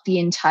helped the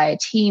entire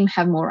team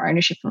have more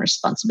ownership and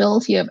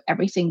responsibility of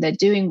everything they're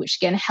doing, which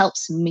again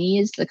helps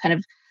me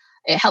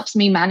it helps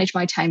me manage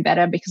my time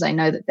better because I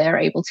know that they're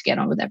able to get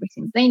on with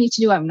everything that they need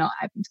to do. I'm not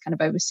having to kind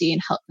of oversee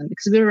and help them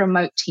because we're a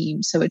remote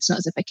team. So it's not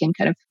as if I can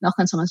kind of knock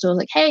on someone's door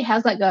hey,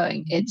 how's that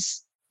going?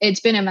 It's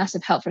been a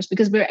massive help for us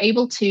because we're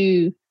able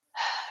to,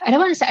 I don't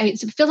want to say, it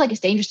feels like it's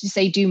dangerous to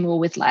say do more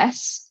with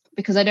less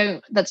because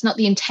that's not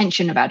the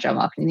intention of agile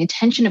marketing. The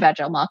intention of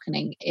agile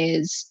marketing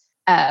is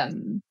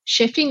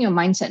shifting your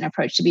mindset and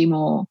approach to be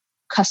more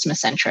customer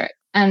centric.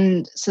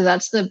 And so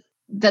that's the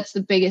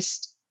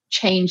biggest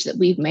change that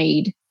we've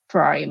made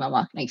for our email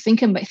marketing.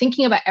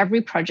 Thinking about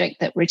every project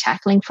that we're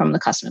tackling from the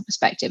customer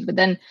perspective, but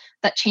then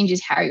that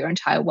changes how your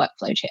entire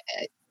workflow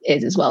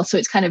is as well. So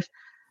it's kind of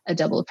a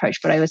double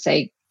approach, but I would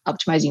say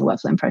optimizing your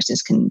workflow and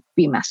process can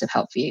be a massive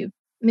help for you.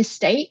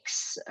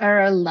 Mistakes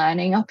are a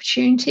learning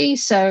opportunity.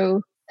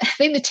 So I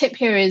think the tip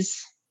here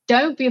is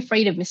don't be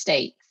afraid of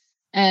mistakes.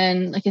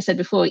 And like I said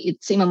before,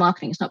 it's email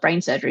marketing, it's not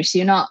brain surgery. So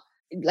you're not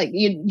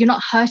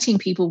hurting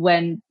people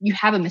when you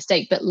have a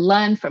mistake, but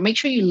make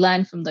sure you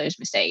learn from those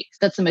mistakes.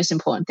 That's the most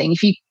important thing.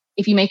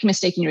 If you make a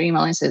mistake in your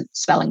email and it's a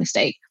spelling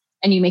mistake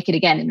and you make it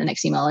again in the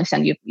next email I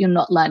send, you're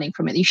not learning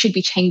from it. You should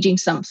be changing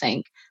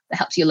something that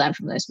helps you learn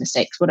from those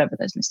mistakes, whatever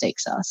those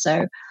mistakes are.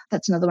 So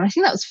that's another one. I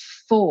think that was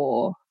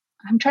 4.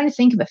 I'm trying to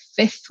think of a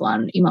 5th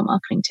one, email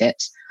marketing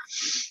tips.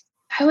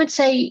 I would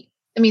say,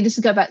 this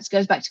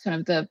goes back to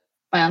kind of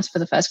my answer for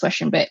the first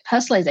question, but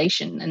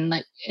personalization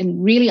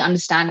and really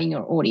understanding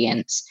your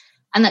audience.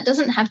 And that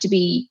doesn't have to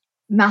be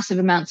massive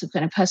amounts of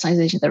kind of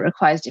personalization that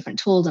requires different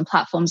tools and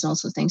platforms and all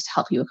sorts of things to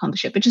help you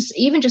accomplish it. But just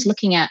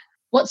looking at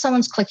what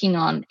someone's clicking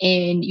on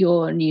in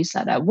your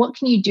newsletter, what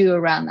can you do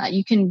around that?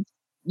 You can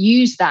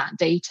use that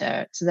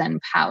data to then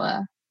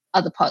power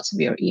other parts of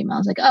your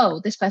emails. Like,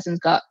 oh, this person's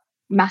got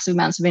massive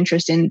amounts of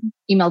interest in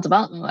email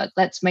development work.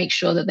 Let's make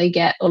sure that they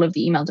get all of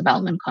the email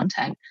development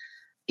content.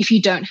 If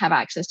you don't have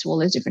access to all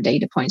those different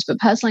data points. But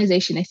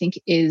personalization, I think,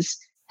 it's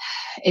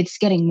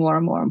getting more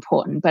and more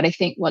important. But I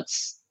think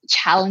what's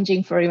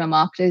challenging for email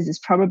marketers is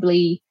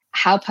probably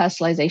how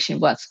personalization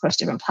works across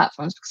different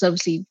platforms, because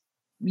obviously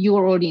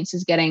your audience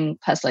is getting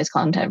personalized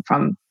content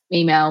from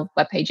email,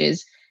 web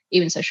pages,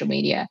 even social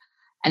media.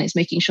 And it's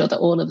making sure that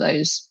all of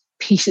those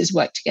pieces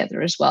work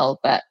together as well.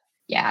 But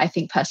yeah, I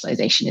think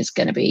personalization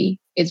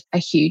is a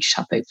huge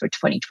topic for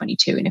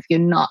 2022. And if you're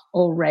not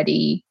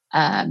already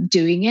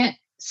doing it,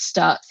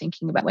 start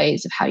thinking about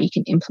ways of how you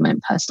can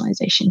implement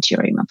personalization to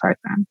your email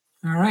program.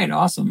 All right,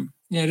 awesome.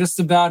 Yeah, just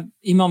about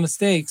email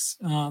mistakes.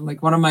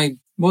 Like one of my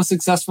most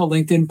successful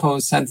LinkedIn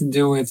posts had to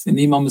do with an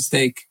email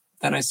mistake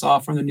that I saw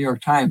from the New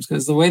York Times,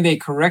 because the way they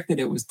corrected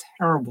it was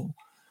terrible.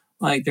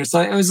 Like it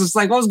was just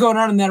like, what was going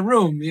on in that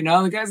room?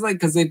 The guy's like,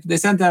 because they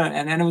sent that,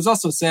 and it was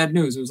also sad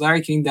news. It was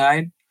Larry King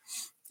died,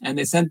 and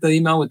they sent the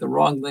email with the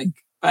wrong link.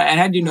 And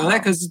had you know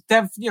that, because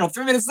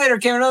 3 minutes later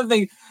came another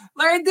thing.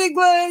 Larry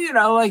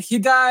Digla, like he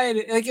died.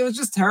 Like it was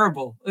just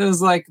terrible. It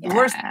was like the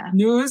worst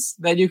news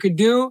that you could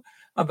do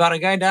about a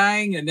guy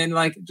dying. And then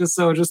just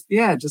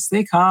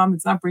stay calm.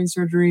 It's not brain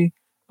surgery.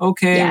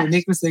 Okay, we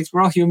make mistakes.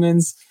 We're all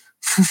humans.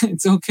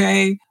 It's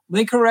okay.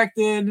 Link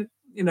corrected.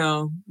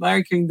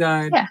 Larry King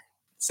died. Yeah.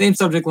 Same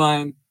subject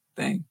line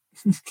thing.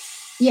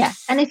 Yeah,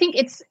 and I think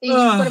you've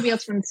got to be able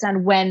to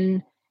understand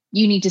when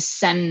you need to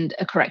send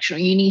a correction, or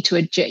you need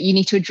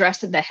to address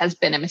that there has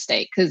been a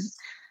mistake, because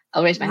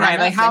I'll raise my hand. Right,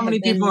 like how many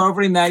people are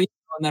opening that email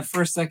in that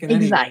first second?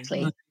 Exactly.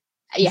 Anyway.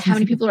 Yeah, how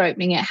many people are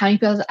opening it? How many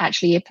people are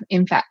actually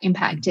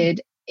impacted? Mm-hmm.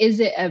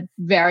 Is it a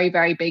very,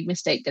 very big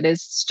mistake that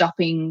is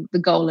stopping the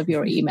goal of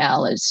your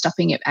email, or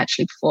stopping it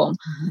actually perform?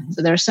 Mm-hmm.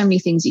 So there are so many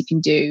things you can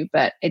do,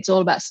 but it's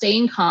all about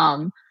staying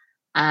calm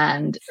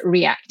and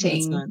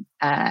reacting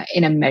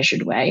in a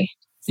measured way.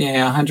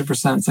 Yeah,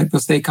 100%. It's like the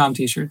Stay Calm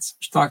t-shirts.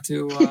 Just talk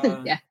to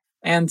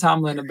Ann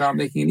Tomlin about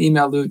making an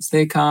email loop.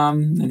 Stay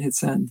calm and hit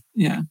send.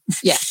 Yeah.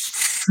 Yeah.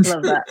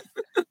 Love that.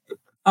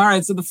 All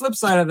right. So the flip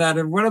side of that,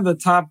 what are the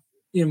top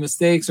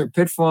mistakes or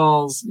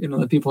pitfalls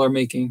that people are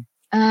making?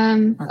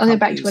 I'll go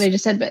back to what I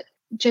just said, but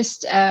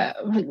just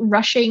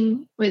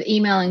rushing with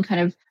email and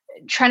kind of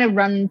trying to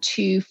run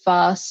too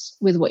fast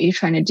with what you're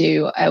trying to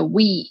do.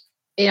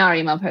 In our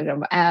email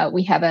program,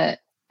 we have I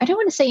don't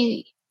want to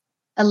say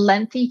a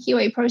lengthy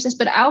QA process,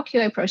 but our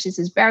QA process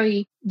is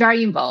very,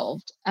 very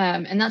involved.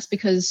 And that's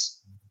because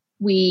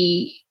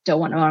we don't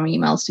want our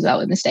emails to go out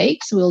with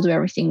mistakes. So we'll do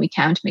everything we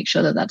can to make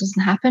sure that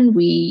doesn't happen.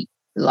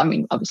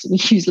 Obviously we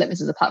use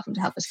Litmus as a platform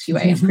to help us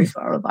QA and proof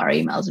all of our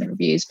emails and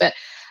reviews. But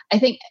I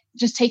think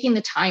just taking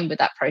the time with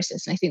that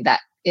process, and I think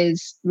that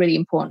is really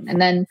important.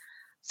 And then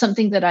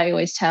something that I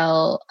always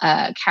tell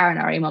Karen,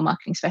 our email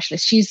marketing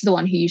specialist, she's the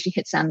one who usually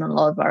hits send on a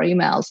lot of our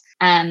emails.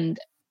 And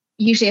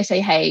usually I say,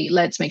 hey,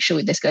 let's make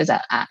sure this goes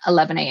out at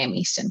 11 a.m.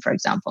 Eastern, for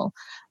example.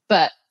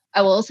 But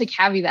I will also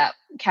caveat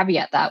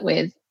that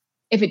with,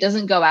 if it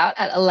doesn't go out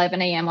at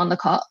 11 a.m. on the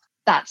clock,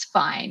 that's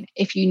fine.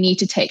 If you need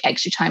to take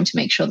extra time to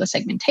make sure the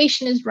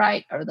segmentation is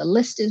right, or the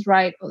list is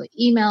right, or the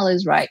email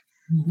is right,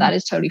 that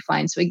is totally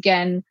fine. So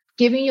again,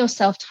 giving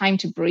yourself time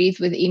to breathe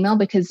with email,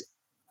 because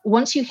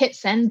once you hit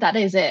send, that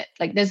is it.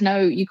 Like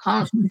you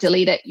can't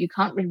delete it. You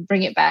can't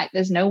bring it back.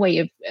 There's no way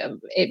of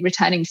it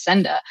returning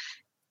sender.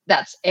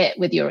 That's it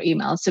with your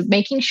email. So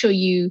making sure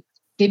you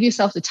give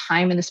yourself the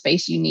time and the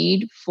space you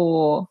need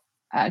for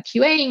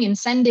QAing and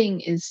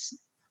sending is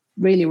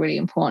really, really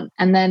important.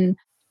 And then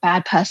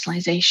bad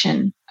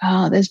personalization.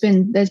 Oh, there's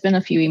been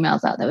a few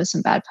emails out there with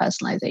some bad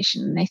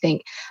personalization, and I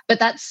think, but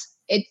that's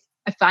it.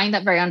 I find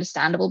that very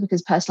understandable,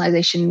 because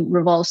personalization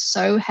revolves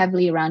so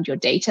heavily around your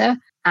data,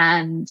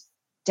 and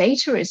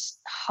data is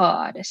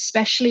hard,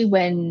 especially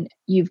when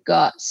you've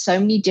got so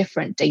many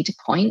different data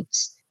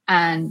points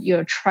and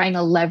you're trying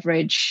to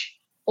leverage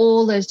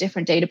all those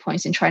different data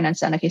points and try and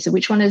understand, okay, so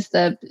which one is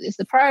the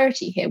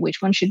priority here?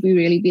 Which one should we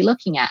really be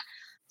looking at?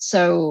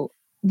 So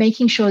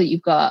making sure that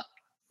you've got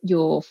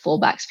your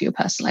fallbacks for your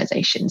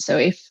personalization. So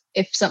if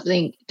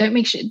something,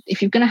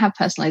 if you're going to have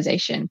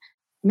personalization,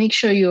 make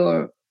sure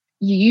you're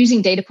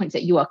using data points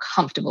that you are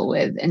comfortable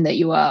with and that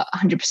you are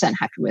 100%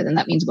 happy with. And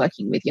that means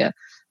working with your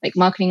like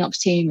marketing ops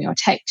team, your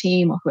tech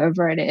team, or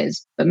whoever it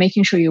is, but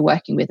making sure you're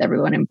working with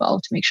everyone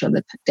involved to make sure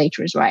the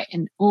data is right.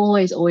 And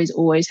always, always,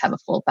 always have a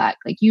fallback.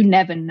 Like you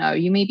never know.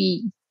 You may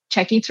be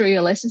checking through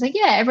your list and say,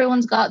 yeah,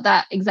 everyone's got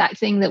that exact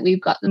thing that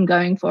we've got them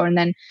going for. And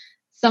then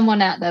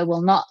someone out there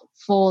will not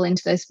fall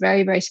into those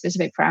very, very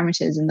specific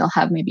parameters, and they'll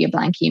have maybe a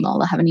blank email.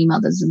 They'll have an email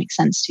that doesn't make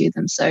sense to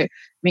them. So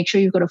make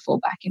sure you've got a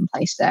fallback in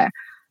place there.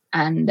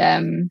 And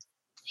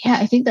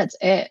I think that's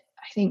it.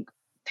 I think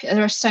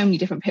there are so many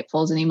different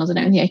pitfalls in emails. I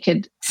don't think I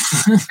could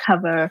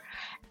cover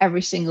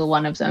every single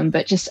one of them,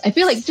 but I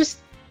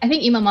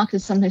think email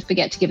marketers sometimes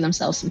forget to give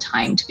themselves some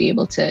time to be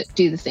able to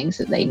do the things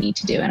that they need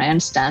to do. And I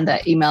understand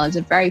that email is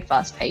a very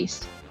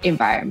fast-paced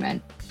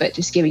environment, but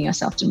just giving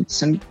yourself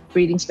some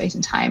breathing space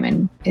and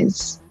time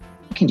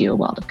can do a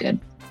world of good.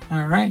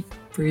 All right.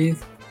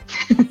 Breathe.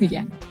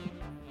 Yeah.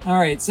 All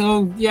right.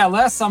 So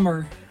last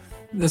summer,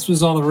 this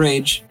was all the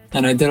rage.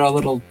 And I did a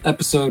little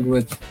episode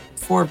with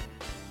 4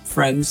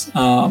 friends,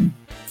 and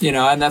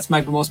that's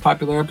my most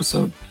popular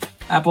episode,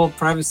 Apple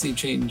privacy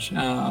change.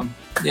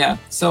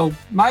 So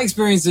my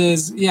experience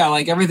is,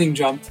 like everything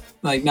jumped.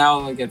 Like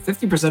now I get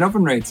 50%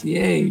 open rates.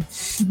 Yay.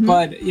 Mm-hmm.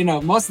 But,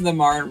 most of them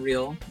aren't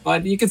real.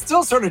 But you can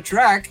still sort of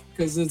track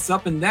because it's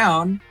up and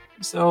down.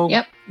 So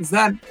Is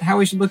that how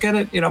we should look at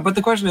it? But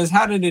the question is,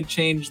 how did it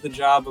change the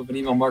job of an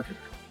email marketer?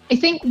 I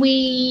think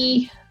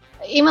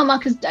email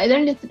marketers, I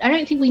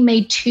don't think we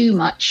made too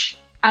much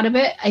out of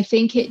it. I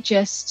think it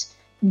just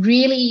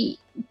really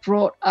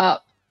brought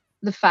up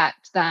the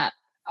fact that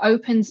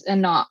opens are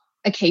not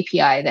a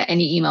KPI that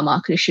any email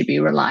marketer should be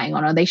relying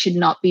on, or they should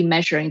not be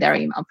measuring their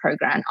email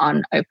program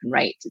on open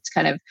rates.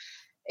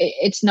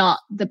 It's not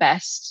the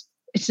best.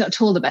 It's not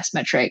at all the best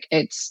metric.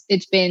 It's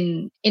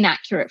been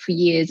inaccurate for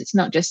years. It's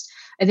not just,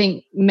 I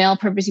think mail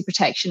privacy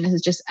protection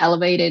has just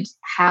elevated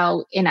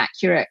how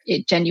inaccurate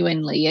it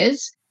genuinely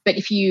is. But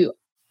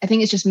I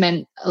think it's just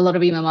meant a lot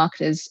of email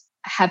marketers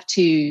have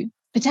to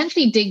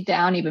potentially dig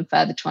down even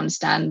further to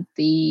understand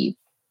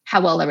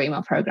how well their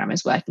email program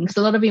is working. Because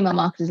a lot of email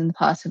marketers in the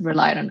past have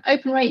relied on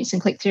open rates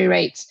and click-through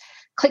rates,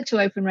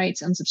 click-to-open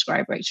rates and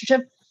subscribe rates, which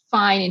are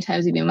fine in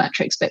terms of email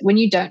metrics. But when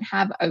you don't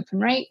have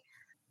open rate,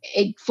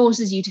 it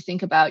forces you to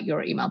think about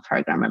your email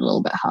program a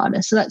little bit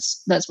harder. So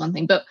that's one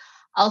thing. But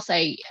I'll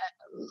say,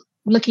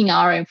 looking at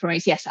our open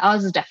rates, yes,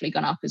 ours has definitely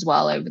gone up as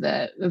well over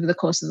the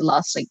course of the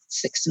last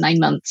 6 to 9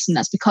 months, and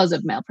that's because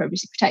of mail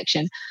privacy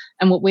protection.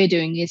 And what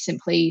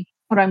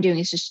I'm doing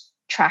is just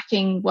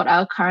tracking what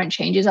our current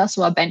changes are.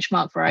 So our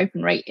benchmark for our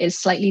open rate is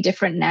slightly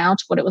different now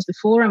to what it was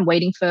before. I'm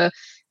waiting for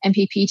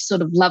MPP to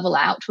sort of level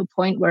out to a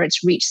point where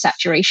it's reached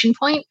saturation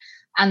point,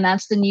 and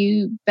that's the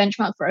new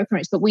benchmark for open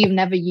rates. But we've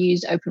never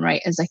used open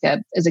rate as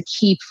a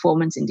key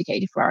performance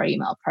indicator for our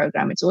email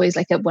program. It's always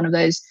like one of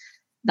those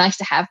nice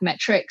to have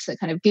metrics that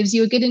kind of gives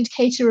you a good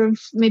indicator of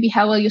maybe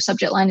how well your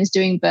subject line is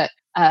doing, but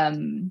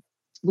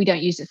we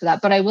don't use it for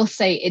that. But I will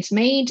say it's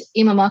made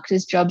email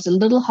marketers' jobs a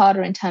little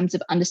harder in terms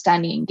of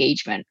understanding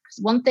engagement.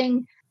 Because one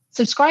thing,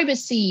 subscribers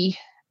see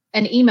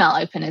an email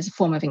open as a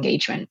form of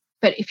engagement.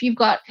 But if you've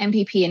got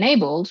MPP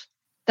enabled,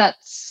 that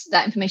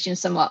information is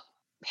somewhat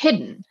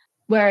hidden.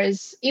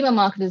 Whereas email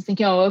marketers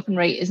think, open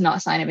rate is not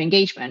a sign of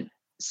engagement.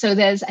 So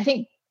I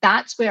think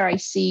that's where I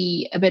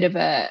see a bit of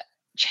a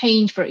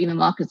change for email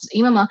marketers.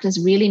 Email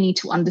marketers really need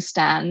to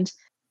understand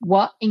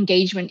what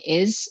engagement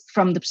is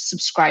from the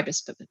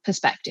subscriber's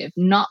perspective,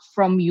 not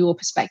from your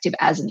perspective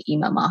as an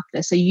email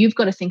marketer. So you've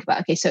got to think about,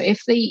 okay, so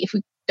if we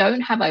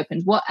don't have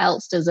opens, what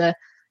else does an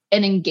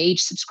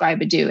engaged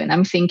subscriber do? And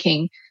I'm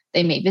thinking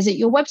they may visit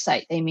your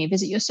website, they may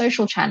visit your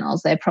social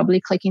channels, they're probably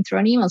clicking through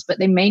on emails, but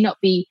they may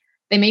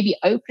be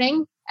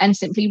opening and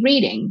simply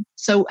reading.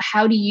 So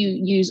how do you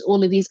use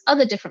all of these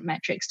other different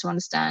metrics to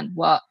understand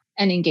what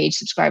an engaged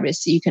subscriber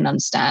is, so you can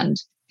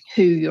understand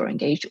who your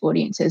engaged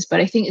audience is? But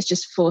I think it's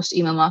just forced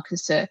email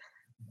marketers to,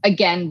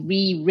 again,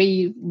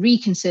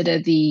 reconsider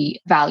the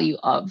value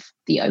of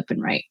the open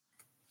rate.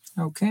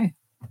 Okay.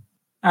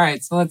 All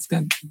right. So let's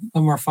get a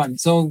little more fun.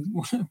 So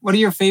what are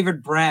your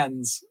favorite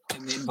brands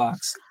in the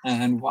inbox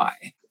and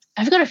why?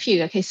 I've got a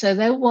few. Okay. So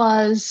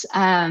there's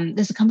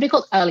a company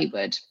called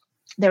Earlywood.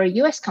 They're a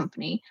US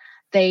company.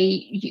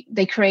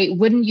 They create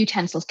wooden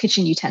utensils,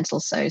 kitchen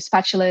utensils, so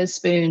spatulas,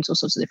 spoons, all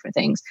sorts of different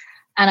things.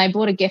 And I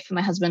bought a gift for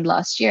my husband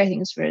last year. I think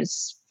it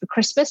was for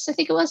Christmas, I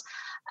think it was.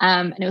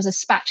 And it was a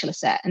spatula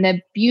set. And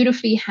they're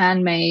beautifully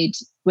handmade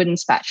wooden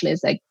spatulas.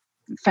 They're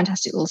a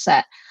fantastic little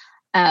set.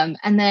 And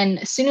then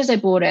as soon as I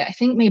bought it, I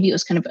think maybe it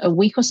was kind of a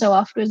week or so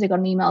afterwards, I got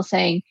an email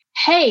saying,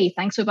 hey,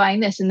 thanks for buying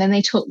this. And then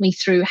they taught me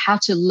through how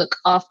to look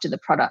after the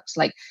products.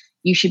 Like,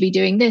 you should be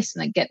doing this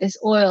and get this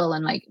oil.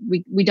 And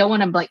we don't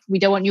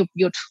want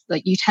your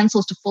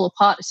utensils to fall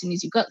apart as soon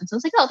as you've got them. So I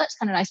was like, oh, that's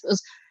kind of nice. It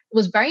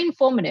was very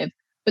informative.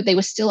 but they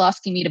were still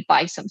asking me to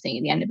buy something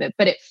at the end of it.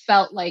 But it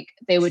felt like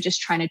they were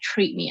just trying to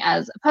treat me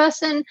as a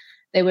person.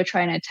 They were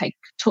trying to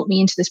talk me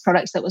into this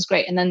product that was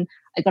great. And then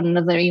I got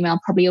another email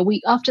probably a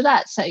week after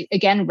that. So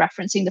again,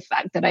 referencing the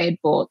fact that I had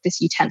bought this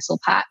utensil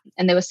pack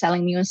and they were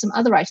selling me on some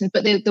other items.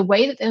 But the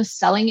way that they were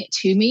selling it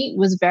to me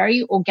was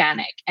very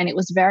organic, and it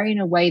was very in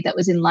a way that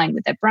was in line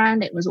with their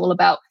brand. It was all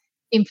about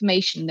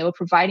information. They were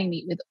providing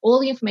me with all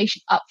the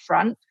information up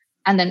front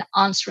and then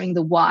answering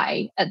the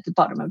why at the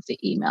bottom of the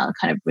email,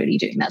 kind of really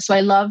doing that. So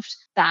I loved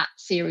that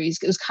series.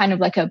 It was kind of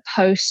like a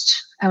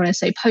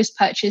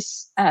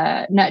post-purchase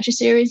nurture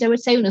series, I would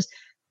say. It was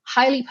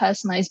highly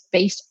personalized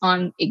based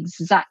on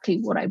exactly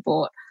what I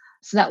bought.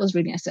 So that was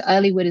really nice. So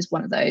Earlywood is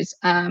one of those.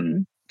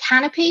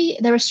 Canopy,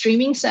 they're a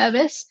streaming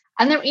service,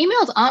 and their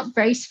emails aren't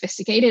very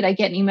sophisticated. I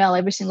get an email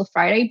every single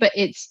Friday, but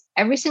it's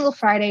every single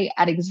Friday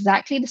at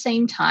exactly the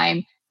same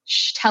time,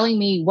 telling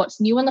me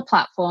what's new on the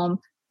platform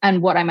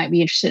and what I might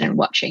be interested in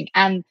watching.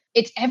 And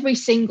it's every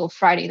single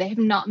Friday. They have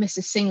not missed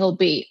a single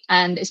beat.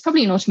 And it's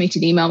probably an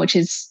automated email, which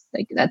is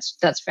like,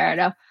 that's fair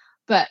enough.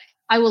 But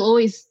I will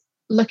always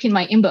look in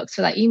my inbox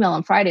for that email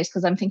on Fridays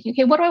because I'm thinking,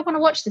 okay, what do I want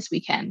to watch this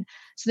weekend?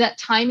 So that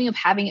timing of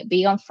having it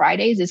be on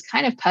Fridays is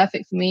kind of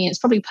perfect for me. It's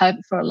probably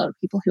perfect for a lot of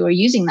people who are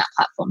using that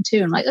platform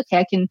too. And like, okay,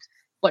 I can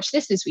watch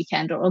this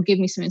weekend, or it'll give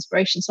me some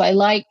inspiration. So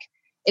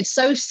it's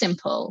so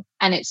simple,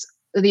 and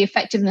the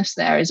effectiveness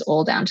there is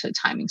all down to the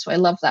timing. So I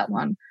love that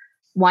one.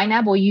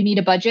 YNAB, or You Need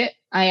a Budget.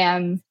 I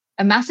am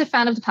a massive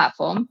fan of the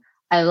platform.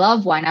 I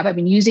love YNAB. I've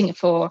been using it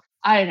for,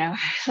 I don't know,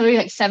 probably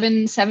like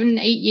 7,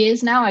 8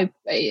 years now.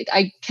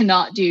 I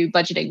cannot do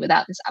budgeting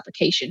without this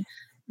application.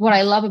 What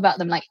I love about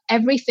them, like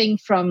everything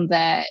from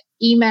their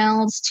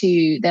emails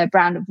to their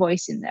brand of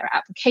voice in their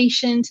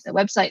application to their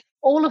website,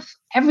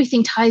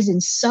 everything ties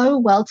in so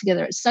well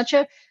together.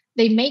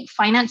 They make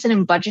financing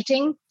and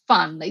budgeting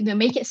fun. They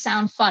make it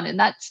sound fun. And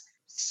that's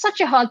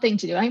such a hard thing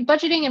to do. I mean,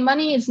 budgeting and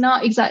money is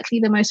not exactly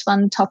the most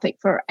fun topic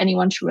for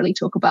anyone to really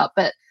talk about,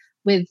 but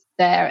with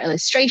their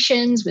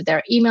illustrations, with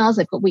their emails,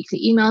 they've got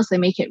weekly emails, they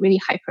make it really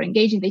hyper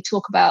engaging. They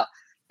talk about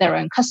their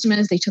own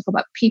customers, they talk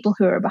about people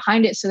who are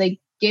behind it. So they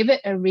give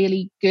it a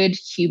really good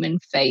human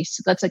face.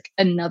 So that's like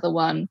another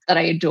one that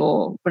I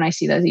adore when I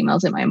see those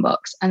emails in my inbox.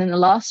 And then the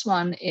last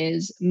one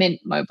is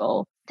Mint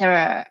Mobile.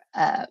 They're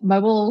a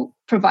mobile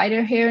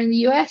provider here in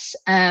the US.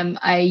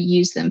 I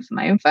use them for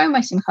my own phone.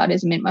 My SIM card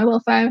is a Mint Mobile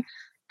phone.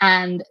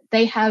 And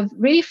they have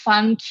really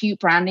fun, cute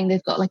branding.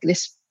 They've got like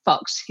this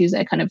fox who's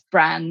their kind of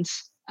brand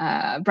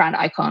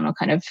icon or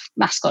kind of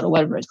mascot or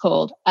whatever it's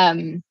called. I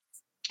think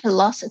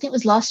it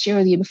was last year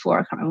or the year before.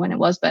 I can't remember when it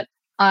was, but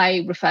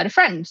I referred a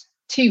friend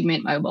to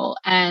Mint Mobile.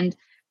 And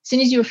as soon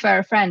as you refer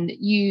a friend,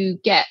 you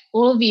get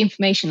all of the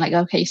information like,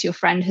 okay, so your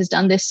friend has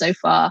done this so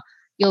far.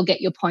 You'll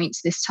get your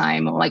points this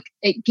time. Or like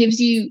it gives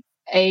you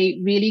a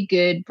really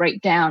good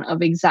breakdown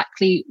of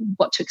exactly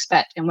what to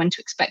expect and when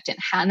to expect it and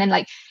how. And then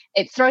like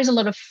it throws a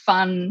lot of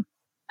fun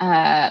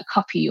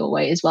copy your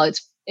way as well.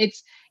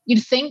 It's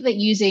you'd think that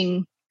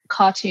using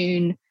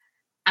cartoon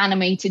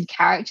animated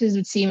characters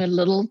would seem a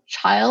little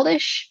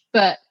childish,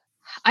 but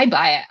I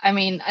buy it. I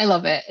mean, I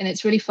love it, and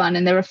it's really fun.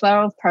 And the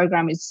referral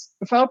program is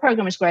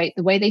great.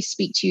 The way they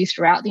speak to you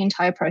throughout the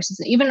entire process,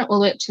 even all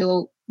the way up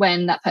till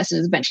when that person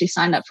has eventually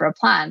signed up for a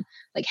plan.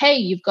 Like, hey,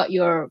 you've got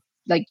your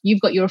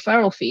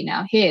referral fee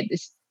now. Here,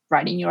 this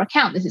right in your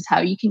account. This is how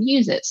you can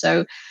use it.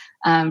 So,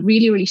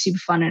 really, really super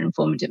fun and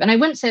informative. And I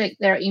wouldn't say like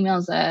their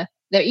emails are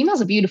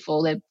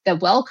beautiful. They're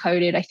well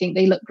coded. I think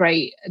they look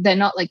great. They're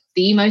not like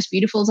the most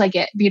beautiful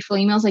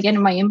emails I get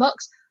in my inbox.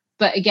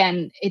 But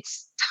again,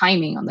 it's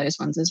timing on those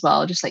ones as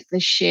well. Just like the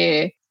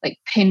sheer like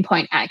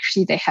pinpoint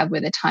accuracy they have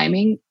with the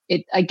timing.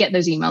 I get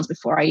those emails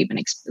before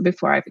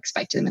I've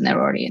expected them, and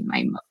they're already in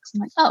my inbox. I'm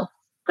like, oh,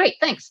 great,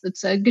 thanks.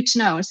 That's good to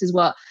know.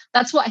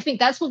 That's what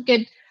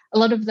get a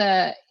lot of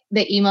the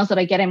emails that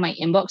I get in my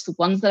inbox. The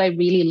ones that I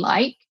really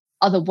like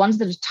are the ones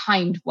that are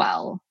timed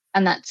well,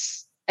 and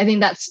I think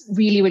that's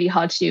really, really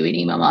hard to do in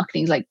email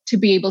marketing. Is like to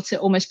be able to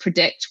almost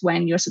predict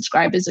when your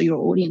subscribers or your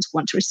audience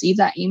want to receive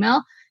that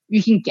email.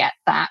 You can get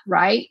that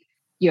right.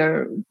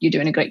 You're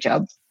doing a great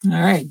job.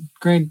 All right.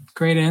 Great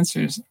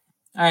answers.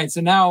 All right. So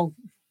now,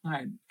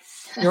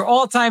 your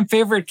all-time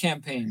favorite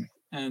campaign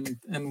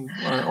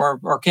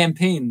or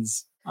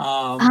campaigns.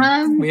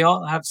 We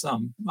all have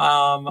some.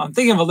 I'm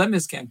thinking of a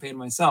litmus campaign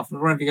myself. I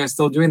wonder if you guys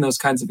still doing those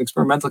kinds of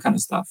experimental kind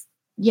of stuff.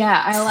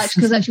 Yeah, I like,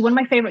 because actually one of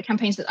my favorite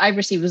campaigns that I've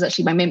received was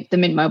actually the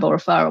Mint Mobile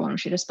referral one,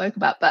 which I just spoke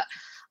about. But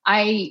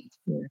I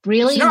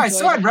really I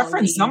saw it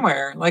referenced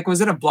somewhere. Like,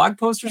 was it a blog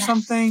post or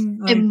something?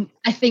 Like,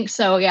 I think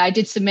so. Yeah, I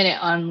did submit it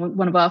on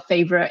one of our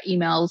favorite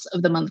emails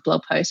of the month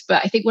blog post.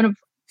 But I think one of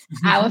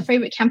our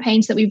favorite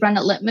campaigns that we run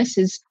at Litmus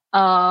is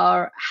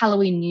our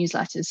Halloween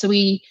newsletters. So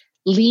we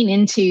lean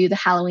into the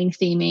Halloween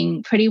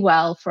theming pretty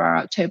well for our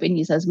October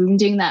newsletters. We've been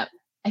doing that,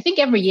 I think,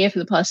 every year for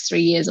the past 3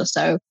 years or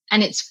so.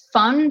 And it's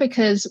fun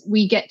because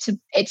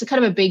it's a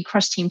kind of a big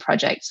cross-team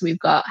project. So we've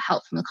got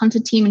help from the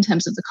content team in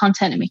terms of the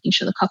content and making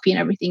sure the copy and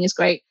everything is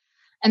great.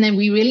 And then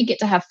we really get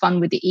to have fun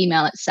with the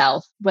email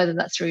itself, whether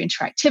that's through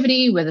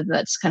interactivity, whether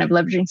that's kind of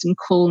leveraging some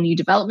cool new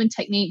development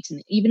techniques,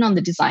 and even on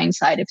the design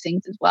side of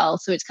things as well.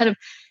 So it's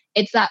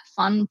that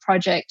fun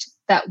project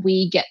that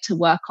we get to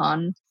work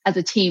on as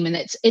a team. And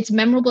it's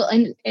memorable.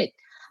 And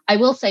I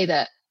will say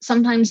that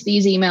sometimes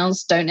these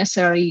emails don't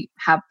necessarily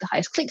have the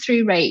highest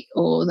click-through rate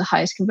or the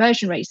highest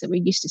conversion rates that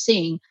we're used to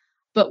seeing,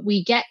 but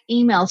we get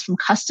emails from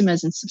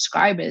customers and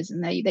subscribers,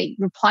 and they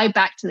reply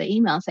back to the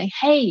email saying,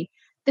 hey,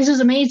 this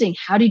was amazing.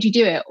 How did you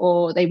do it?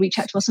 Or they reach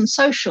out to us on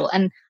social.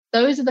 And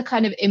those are the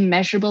kind of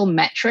immeasurable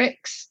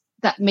metrics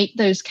that make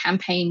those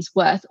campaigns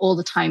worth all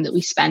the time that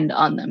we spend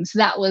on them. So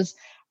that was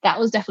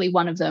definitely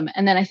one of them.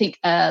 And then I think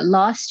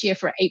last year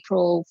for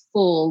April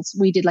Fools,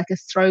 we did like a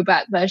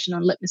throwback version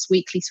on Litmus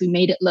Weekly. So we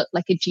made it look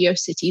like a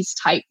GeoCities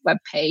type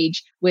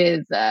webpage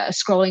with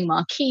scrolling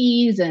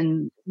marquees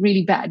and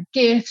really bad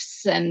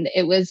GIFs. And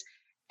it was,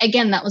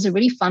 again, that was a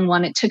really fun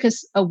one. It took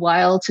us a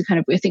while to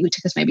I think it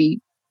took us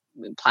maybe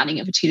planning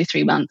it for 2 to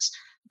 3 months.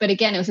 But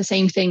again, it was the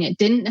same thing. It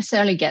didn't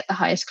necessarily get the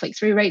highest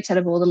click-through rates out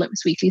of all the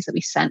Litmus Weeklies that we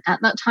sent at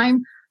that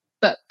time.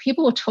 But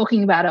people were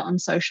talking about it on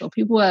social.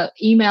 People were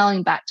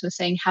emailing back to us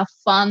saying how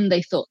fun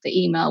they thought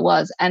the email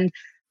was. And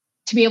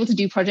to be able to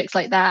do projects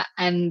like that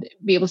and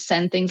be able to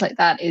send things like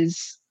that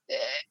is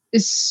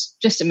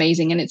just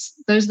amazing. And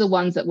those are the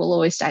ones that will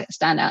always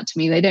stand out to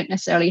me. They don't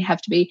necessarily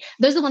have to be,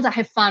 those are the ones I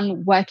have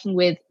fun working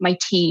with my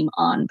team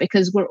on,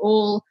 because we're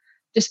all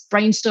just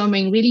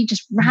brainstorming really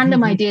just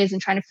random ideas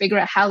and trying to figure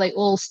out how they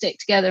all stick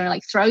together and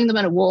like throwing them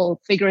at a wall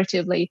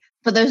figuratively.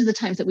 But those are the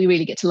times that we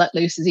really get to let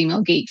loose as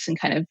email geeks and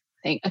kind of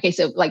think, okay,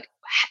 so like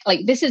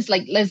this is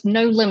like, there's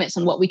no limits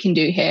on what we can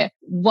do here.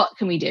 What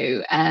can we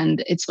do?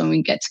 And it's when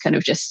we get to kind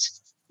of just,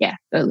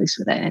 go loose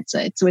with it.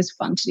 It's always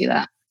fun to do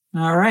that.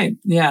 All right.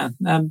 Yeah.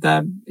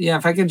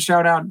 If I could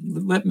shout out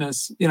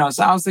Litmus,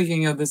 so I was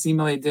thinking of this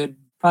email they did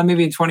probably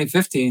maybe in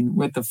 2015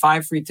 with the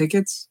 5 free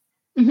tickets.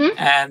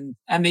 Mm-hmm.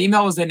 And the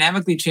email was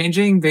dynamically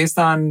changing based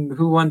on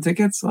who won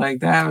tickets. Like,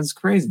 that was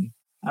crazy.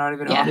 I don't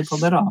even know how they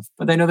pulled that off,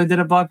 but I know they did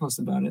a blog post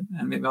about it,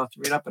 and maybe I'll have to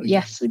read up it again.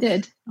 Yes, we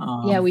did.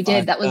 We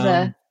did. That was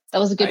a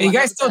good one. Are you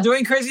guys still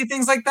doing crazy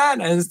things like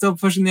that? Is it still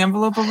pushing the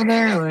envelope over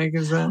there? Like,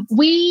 is that?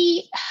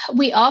 We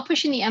are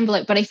pushing the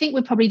envelope, but I think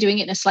we're probably doing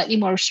it in a slightly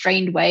more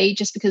restrained way,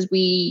 just because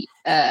we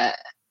kind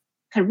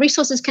of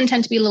resources can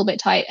tend to be a little bit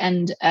tight,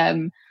 and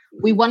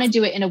we want to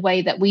do it in a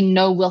way that we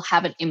know will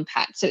have an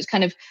impact. So it's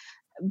kind of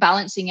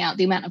balancing out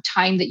the amount of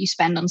time that you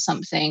spend on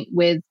something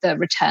with the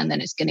return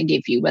that it's going to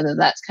give you, whether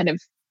that's kind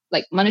of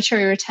like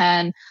monetary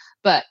return,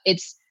 but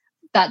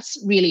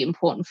that's really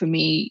important for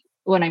me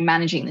when I'm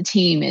managing the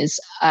team. Is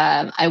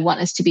I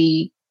want us to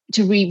be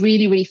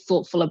really, really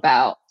thoughtful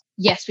about,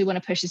 yes, we want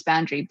to push this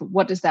boundary, but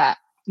what does that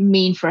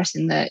mean for us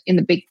in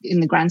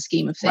the grand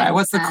scheme of things? Right.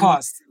 What's the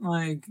cost?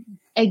 Like,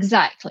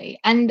 exactly.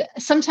 And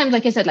sometimes,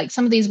 like I said, like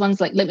some of these ones,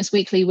 like Litmus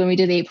Weekly, when we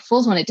did the April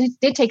Fool's one, it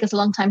did take us a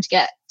long time to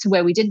get to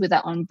where we did with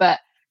that one, but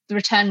the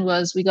return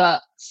was we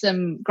got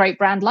some great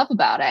brand love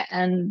about it,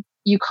 and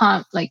you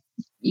can't kind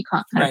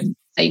of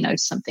say no to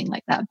something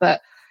like that.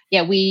 But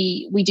yeah,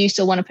 we do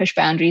still want to push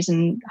boundaries,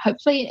 and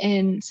hopefully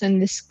in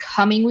this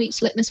coming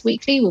week's Litmus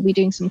Weekly, we'll be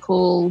doing some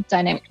cool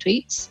dynamic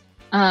tweets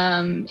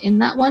in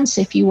that one.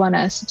 So if you want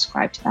to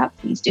subscribe to that,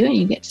 please do, and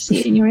you get to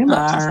see it in your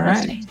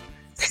inbox.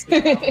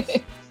 All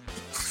right.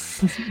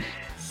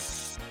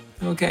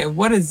 Okay,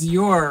 what is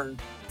your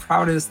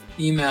proudest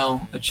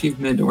email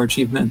achievement or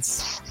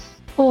achievements?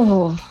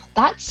 Oh,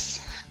 that's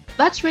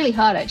really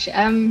hard,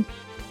 actually.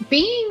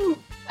 Being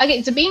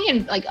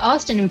in like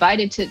asked and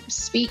invited to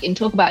speak and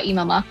talk about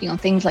email marketing on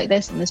things like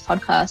this on this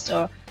podcast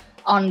or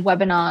on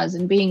webinars,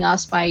 and being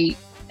asked my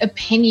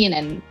opinion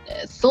and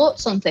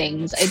thoughts on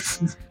things,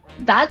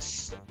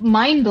 that's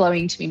mind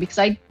blowing to me, because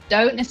I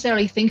don't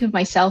necessarily think of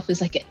myself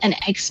as like an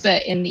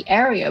expert in the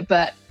area,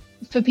 but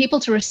for people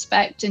to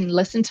respect and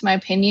listen to my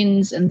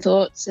opinions and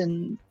thoughts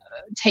and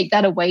take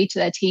that away to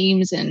their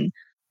teams, and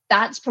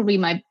that's probably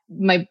my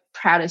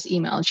proudest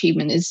email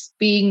achievement, is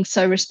being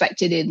so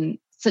respected in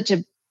such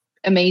a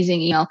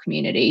amazing email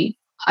community.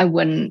 I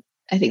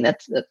think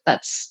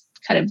that's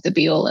kind of the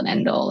be all and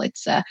end all.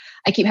 It's I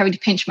keep having to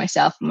pinch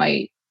myself.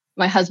 My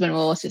husband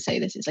will also say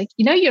this. It's like,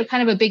 you're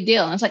kind of a big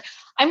deal. And I was like,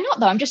 I'm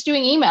not though. I'm just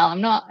doing email. I'm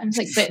not. And it's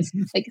like, but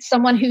like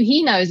someone who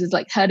he knows has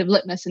like heard of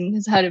Litmus and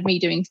has heard of me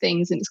doing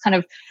things. And it's kind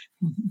of,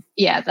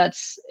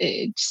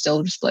 it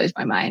still just blows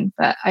my mind.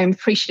 But I'm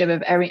appreciative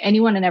of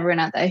anyone and everyone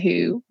out there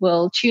who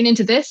will tune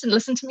into this and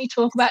listen to me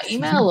talk about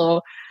email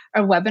or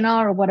a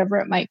webinar or whatever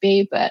it might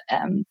be. But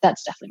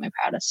that's definitely my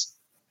proudest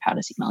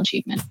email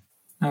achievement.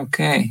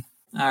 Okay.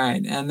 All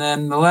right. And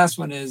then the last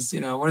one is,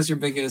 what is your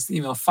biggest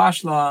email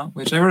fashla,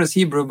 which I wrote as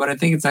Hebrew, but I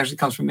think it actually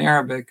comes from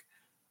Arabic,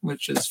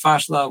 which is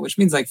fashla, which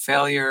means like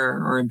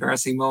failure or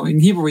embarrassing moment.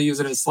 In Hebrew, we use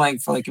it as slang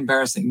for like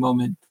embarrassing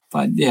moment.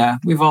 But yeah,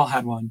 we've all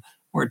had one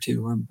or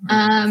two. Or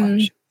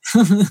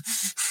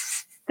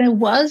there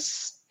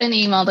was an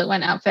email that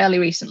went out fairly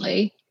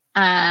recently,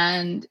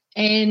 and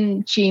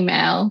in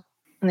Gmail,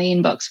 in the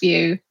inbox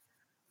view,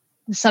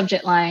 the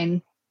subject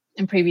line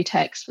and preview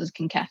text was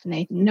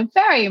concatenated in a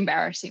very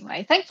embarrassing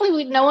way.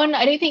 Thankfully,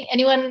 I don't think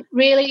anyone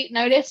really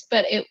noticed,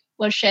 but it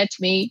was shared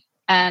to me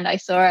and I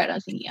saw it and I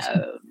was thinking,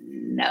 oh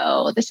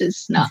no, this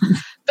is not.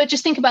 But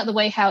just think about the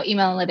way how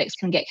email analytics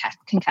can get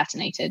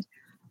concatenated,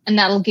 and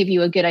that'll give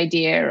you a good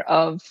idea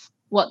of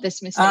what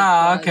this mistake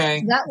was.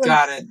 Okay.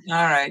 Got it. All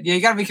right. Yeah,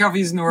 you got to be careful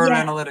using the word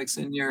analytics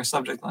in your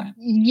subject line.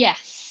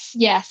 Yes.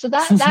 Yeah. So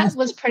that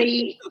was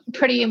pretty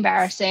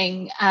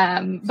embarrassing.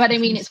 But I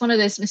mean, it's one of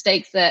those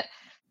mistakes that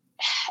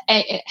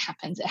it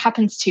happens. It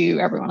happens to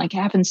everyone. Like, it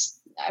happens.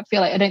 I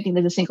feel like I don't think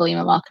there's a single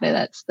email marketer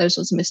that's those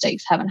sorts of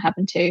mistakes haven't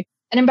happened to.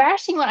 An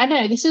embarrassing one, I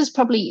don't know. This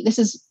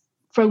is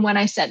from when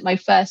I sent my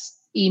first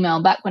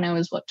email back when I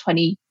was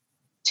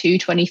 22,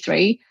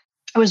 23.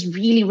 I was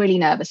really, really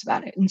nervous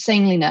about it,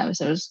 insanely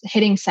nervous. I was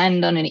hitting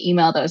send on an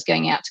email that was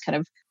going out to kind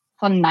of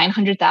on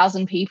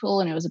 900,000 people,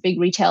 and it was a big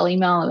retail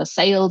email. There was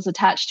sales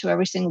attached to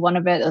every single one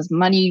of it. There was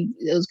money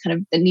that was kind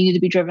of that needed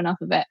to be driven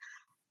off of it.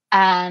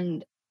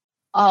 And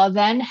our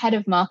then head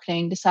of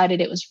marketing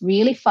decided it was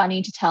really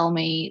funny to tell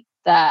me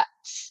that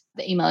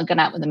the email had gone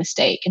out with a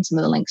mistake and some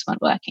of the links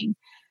weren't working.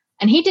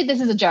 And he did this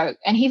as a joke,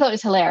 and he thought it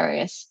was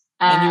hilarious.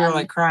 And you were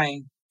like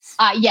crying.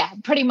 Yeah,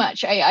 pretty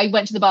much. I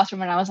went to the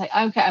bathroom and I was like,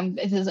 okay, I'm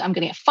going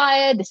to get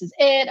fired. This is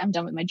it. I'm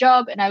done with my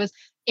job. And I was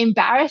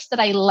embarrassed that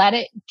I let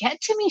it get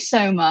to me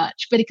so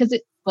much, but because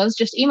it was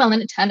just email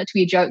and it turned out to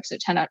be a joke. So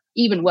it turned out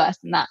even worse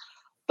than that.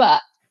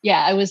 But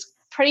yeah, I was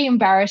pretty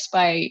embarrassed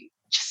by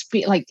just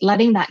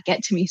letting that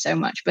get to me so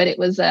much. But it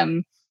was,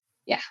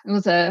 it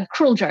was a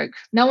cruel joke.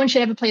 No one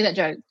should ever play that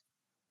joke.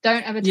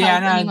 Don't ever tell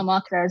an email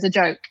marketer as a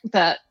joke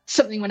that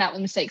something went out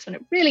with mistakes when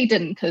it really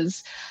didn't,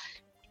 because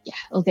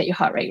it'll get your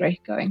heart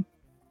rate going.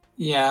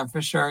 Yeah, for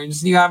sure.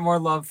 You got more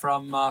love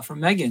from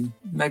Megan,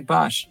 Meg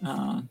Bosch.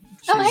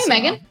 Hey,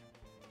 Megan.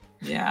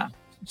 Yeah,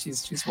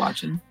 she's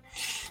watching.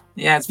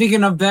 Yeah,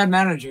 speaking of bad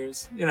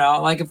managers,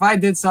 like if I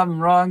did something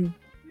wrong,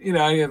 you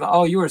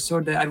were so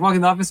dead. I'd walk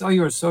in the office,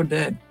 you were so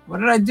dead. What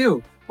did I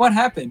do? What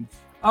happened?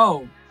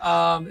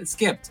 It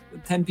skipped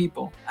 10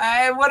 people.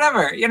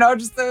 Whatever,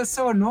 just it was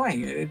so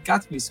annoying. It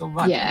got to me so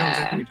much. Yeah. I know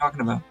exactly what you're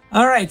talking about.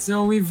 All right,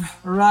 so we've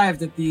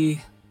arrived at the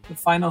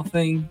final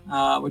thing,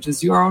 which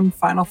is your own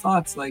final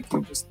thoughts. Like,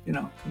 you just,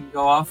 can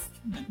go off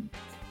and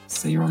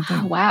say your own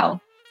thing. Wow.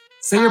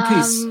 Say your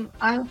piece.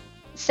 I'll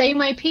say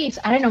my piece.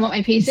 I don't know what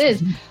my piece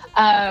is.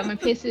 My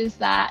piece is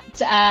that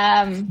so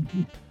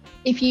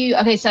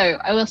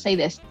I will say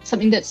this,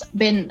 something that's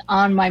been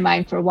on my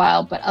mind for a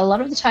while, but a lot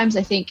of the times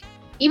I think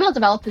email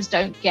developers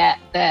don't get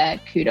their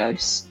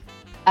kudos.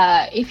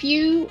 If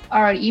you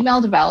are an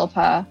email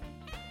developer,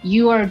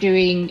 you are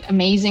doing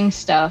amazing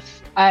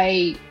stuff.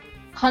 I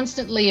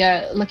constantly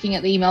looking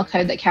at the email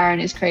code that Karen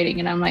is creating,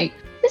 and I'm like,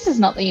 this is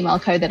not the email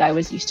code that I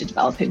was used to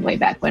developing way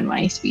back when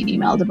I used to be an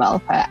email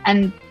developer.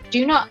 And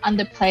do not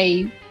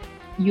underplay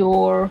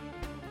your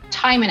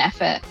time and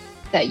effort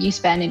that you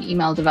spend in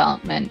email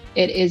development.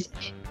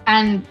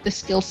 And the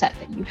skill set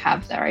that you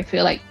have there. I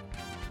feel like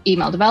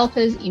email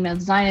developers, email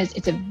designers,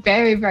 it's a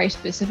very, very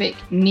specific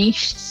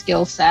niche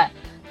skill set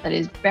that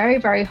is very,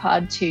 very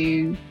hard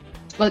to,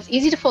 it's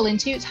easy to fall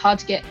into. It's hard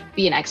to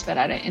be an expert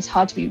at it. It's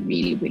hard to be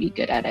really, really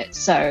good at it.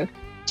 So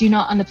do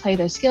not underplay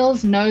those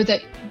skills. Know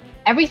that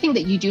everything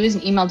that you do as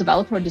an email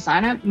developer or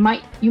designer,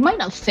 you might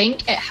not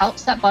think it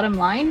helps that bottom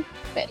line,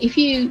 but if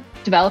you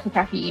develop a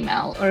crappy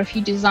email, or if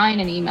you design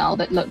an email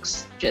that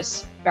looks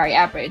just very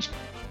average,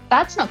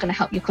 that's not going to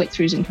help your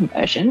click-throughs and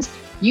conversions.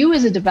 You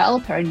as a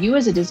developer and you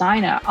as a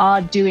designer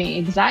are doing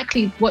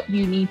exactly what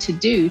you need to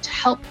do to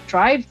help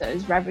drive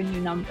those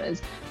revenue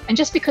numbers. And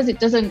just because it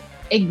doesn't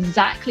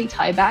exactly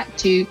tie back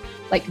to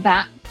like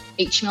that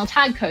HTML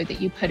tag code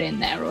that you put in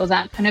there, or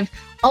that kind of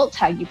alt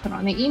tag you put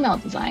on the email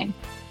design,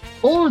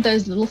 all of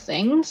those little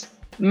things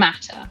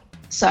matter.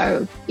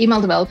 So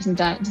email developers and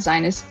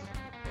designers,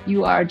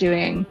 you are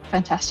doing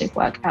fantastic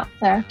work out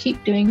there.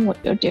 Keep doing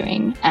what you're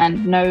doing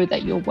and know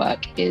that your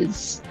work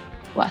is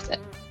worth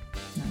it.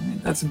 All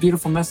right, that's a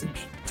beautiful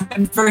message.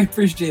 I'm very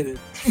appreciated.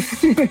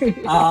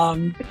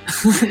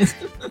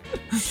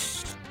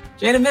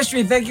 Jana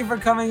Mistry, thank you for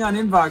coming on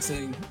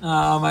Inboxing.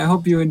 I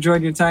hope you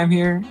enjoyed your time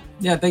here.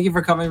 Yeah, thank you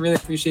for coming. Really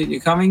appreciate you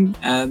coming.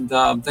 And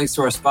thanks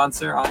to our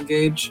sponsor,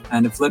 Ongage.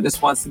 And if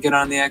Litmus wants to get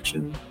on the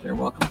action, they're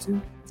welcome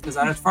to. Because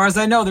as far as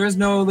I know, there is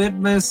no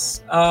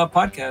Litmus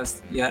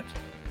podcast yet.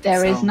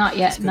 There is not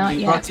yet.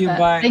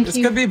 This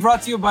could be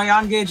brought to you by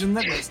Ongage and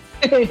Litmus.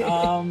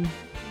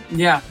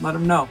 Yeah, let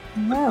them know.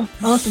 Wow.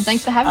 Awesome.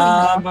 Thanks for having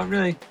me. But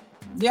really,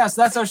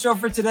 so that's our show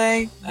for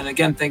today. And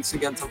again, thanks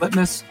again to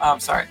Litmus.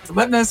 To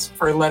Litmus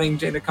for letting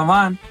Jada come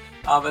on.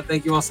 But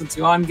thank you also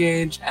to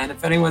Ongage. And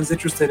if anyone's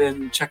interested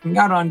in checking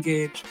out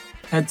Ongage,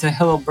 head to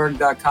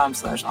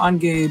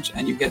hillelberg.com/Ongage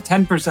and you get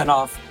 10%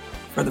 off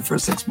for the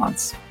first 6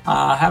 months.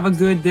 Have a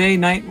good day,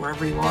 night,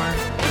 wherever you are.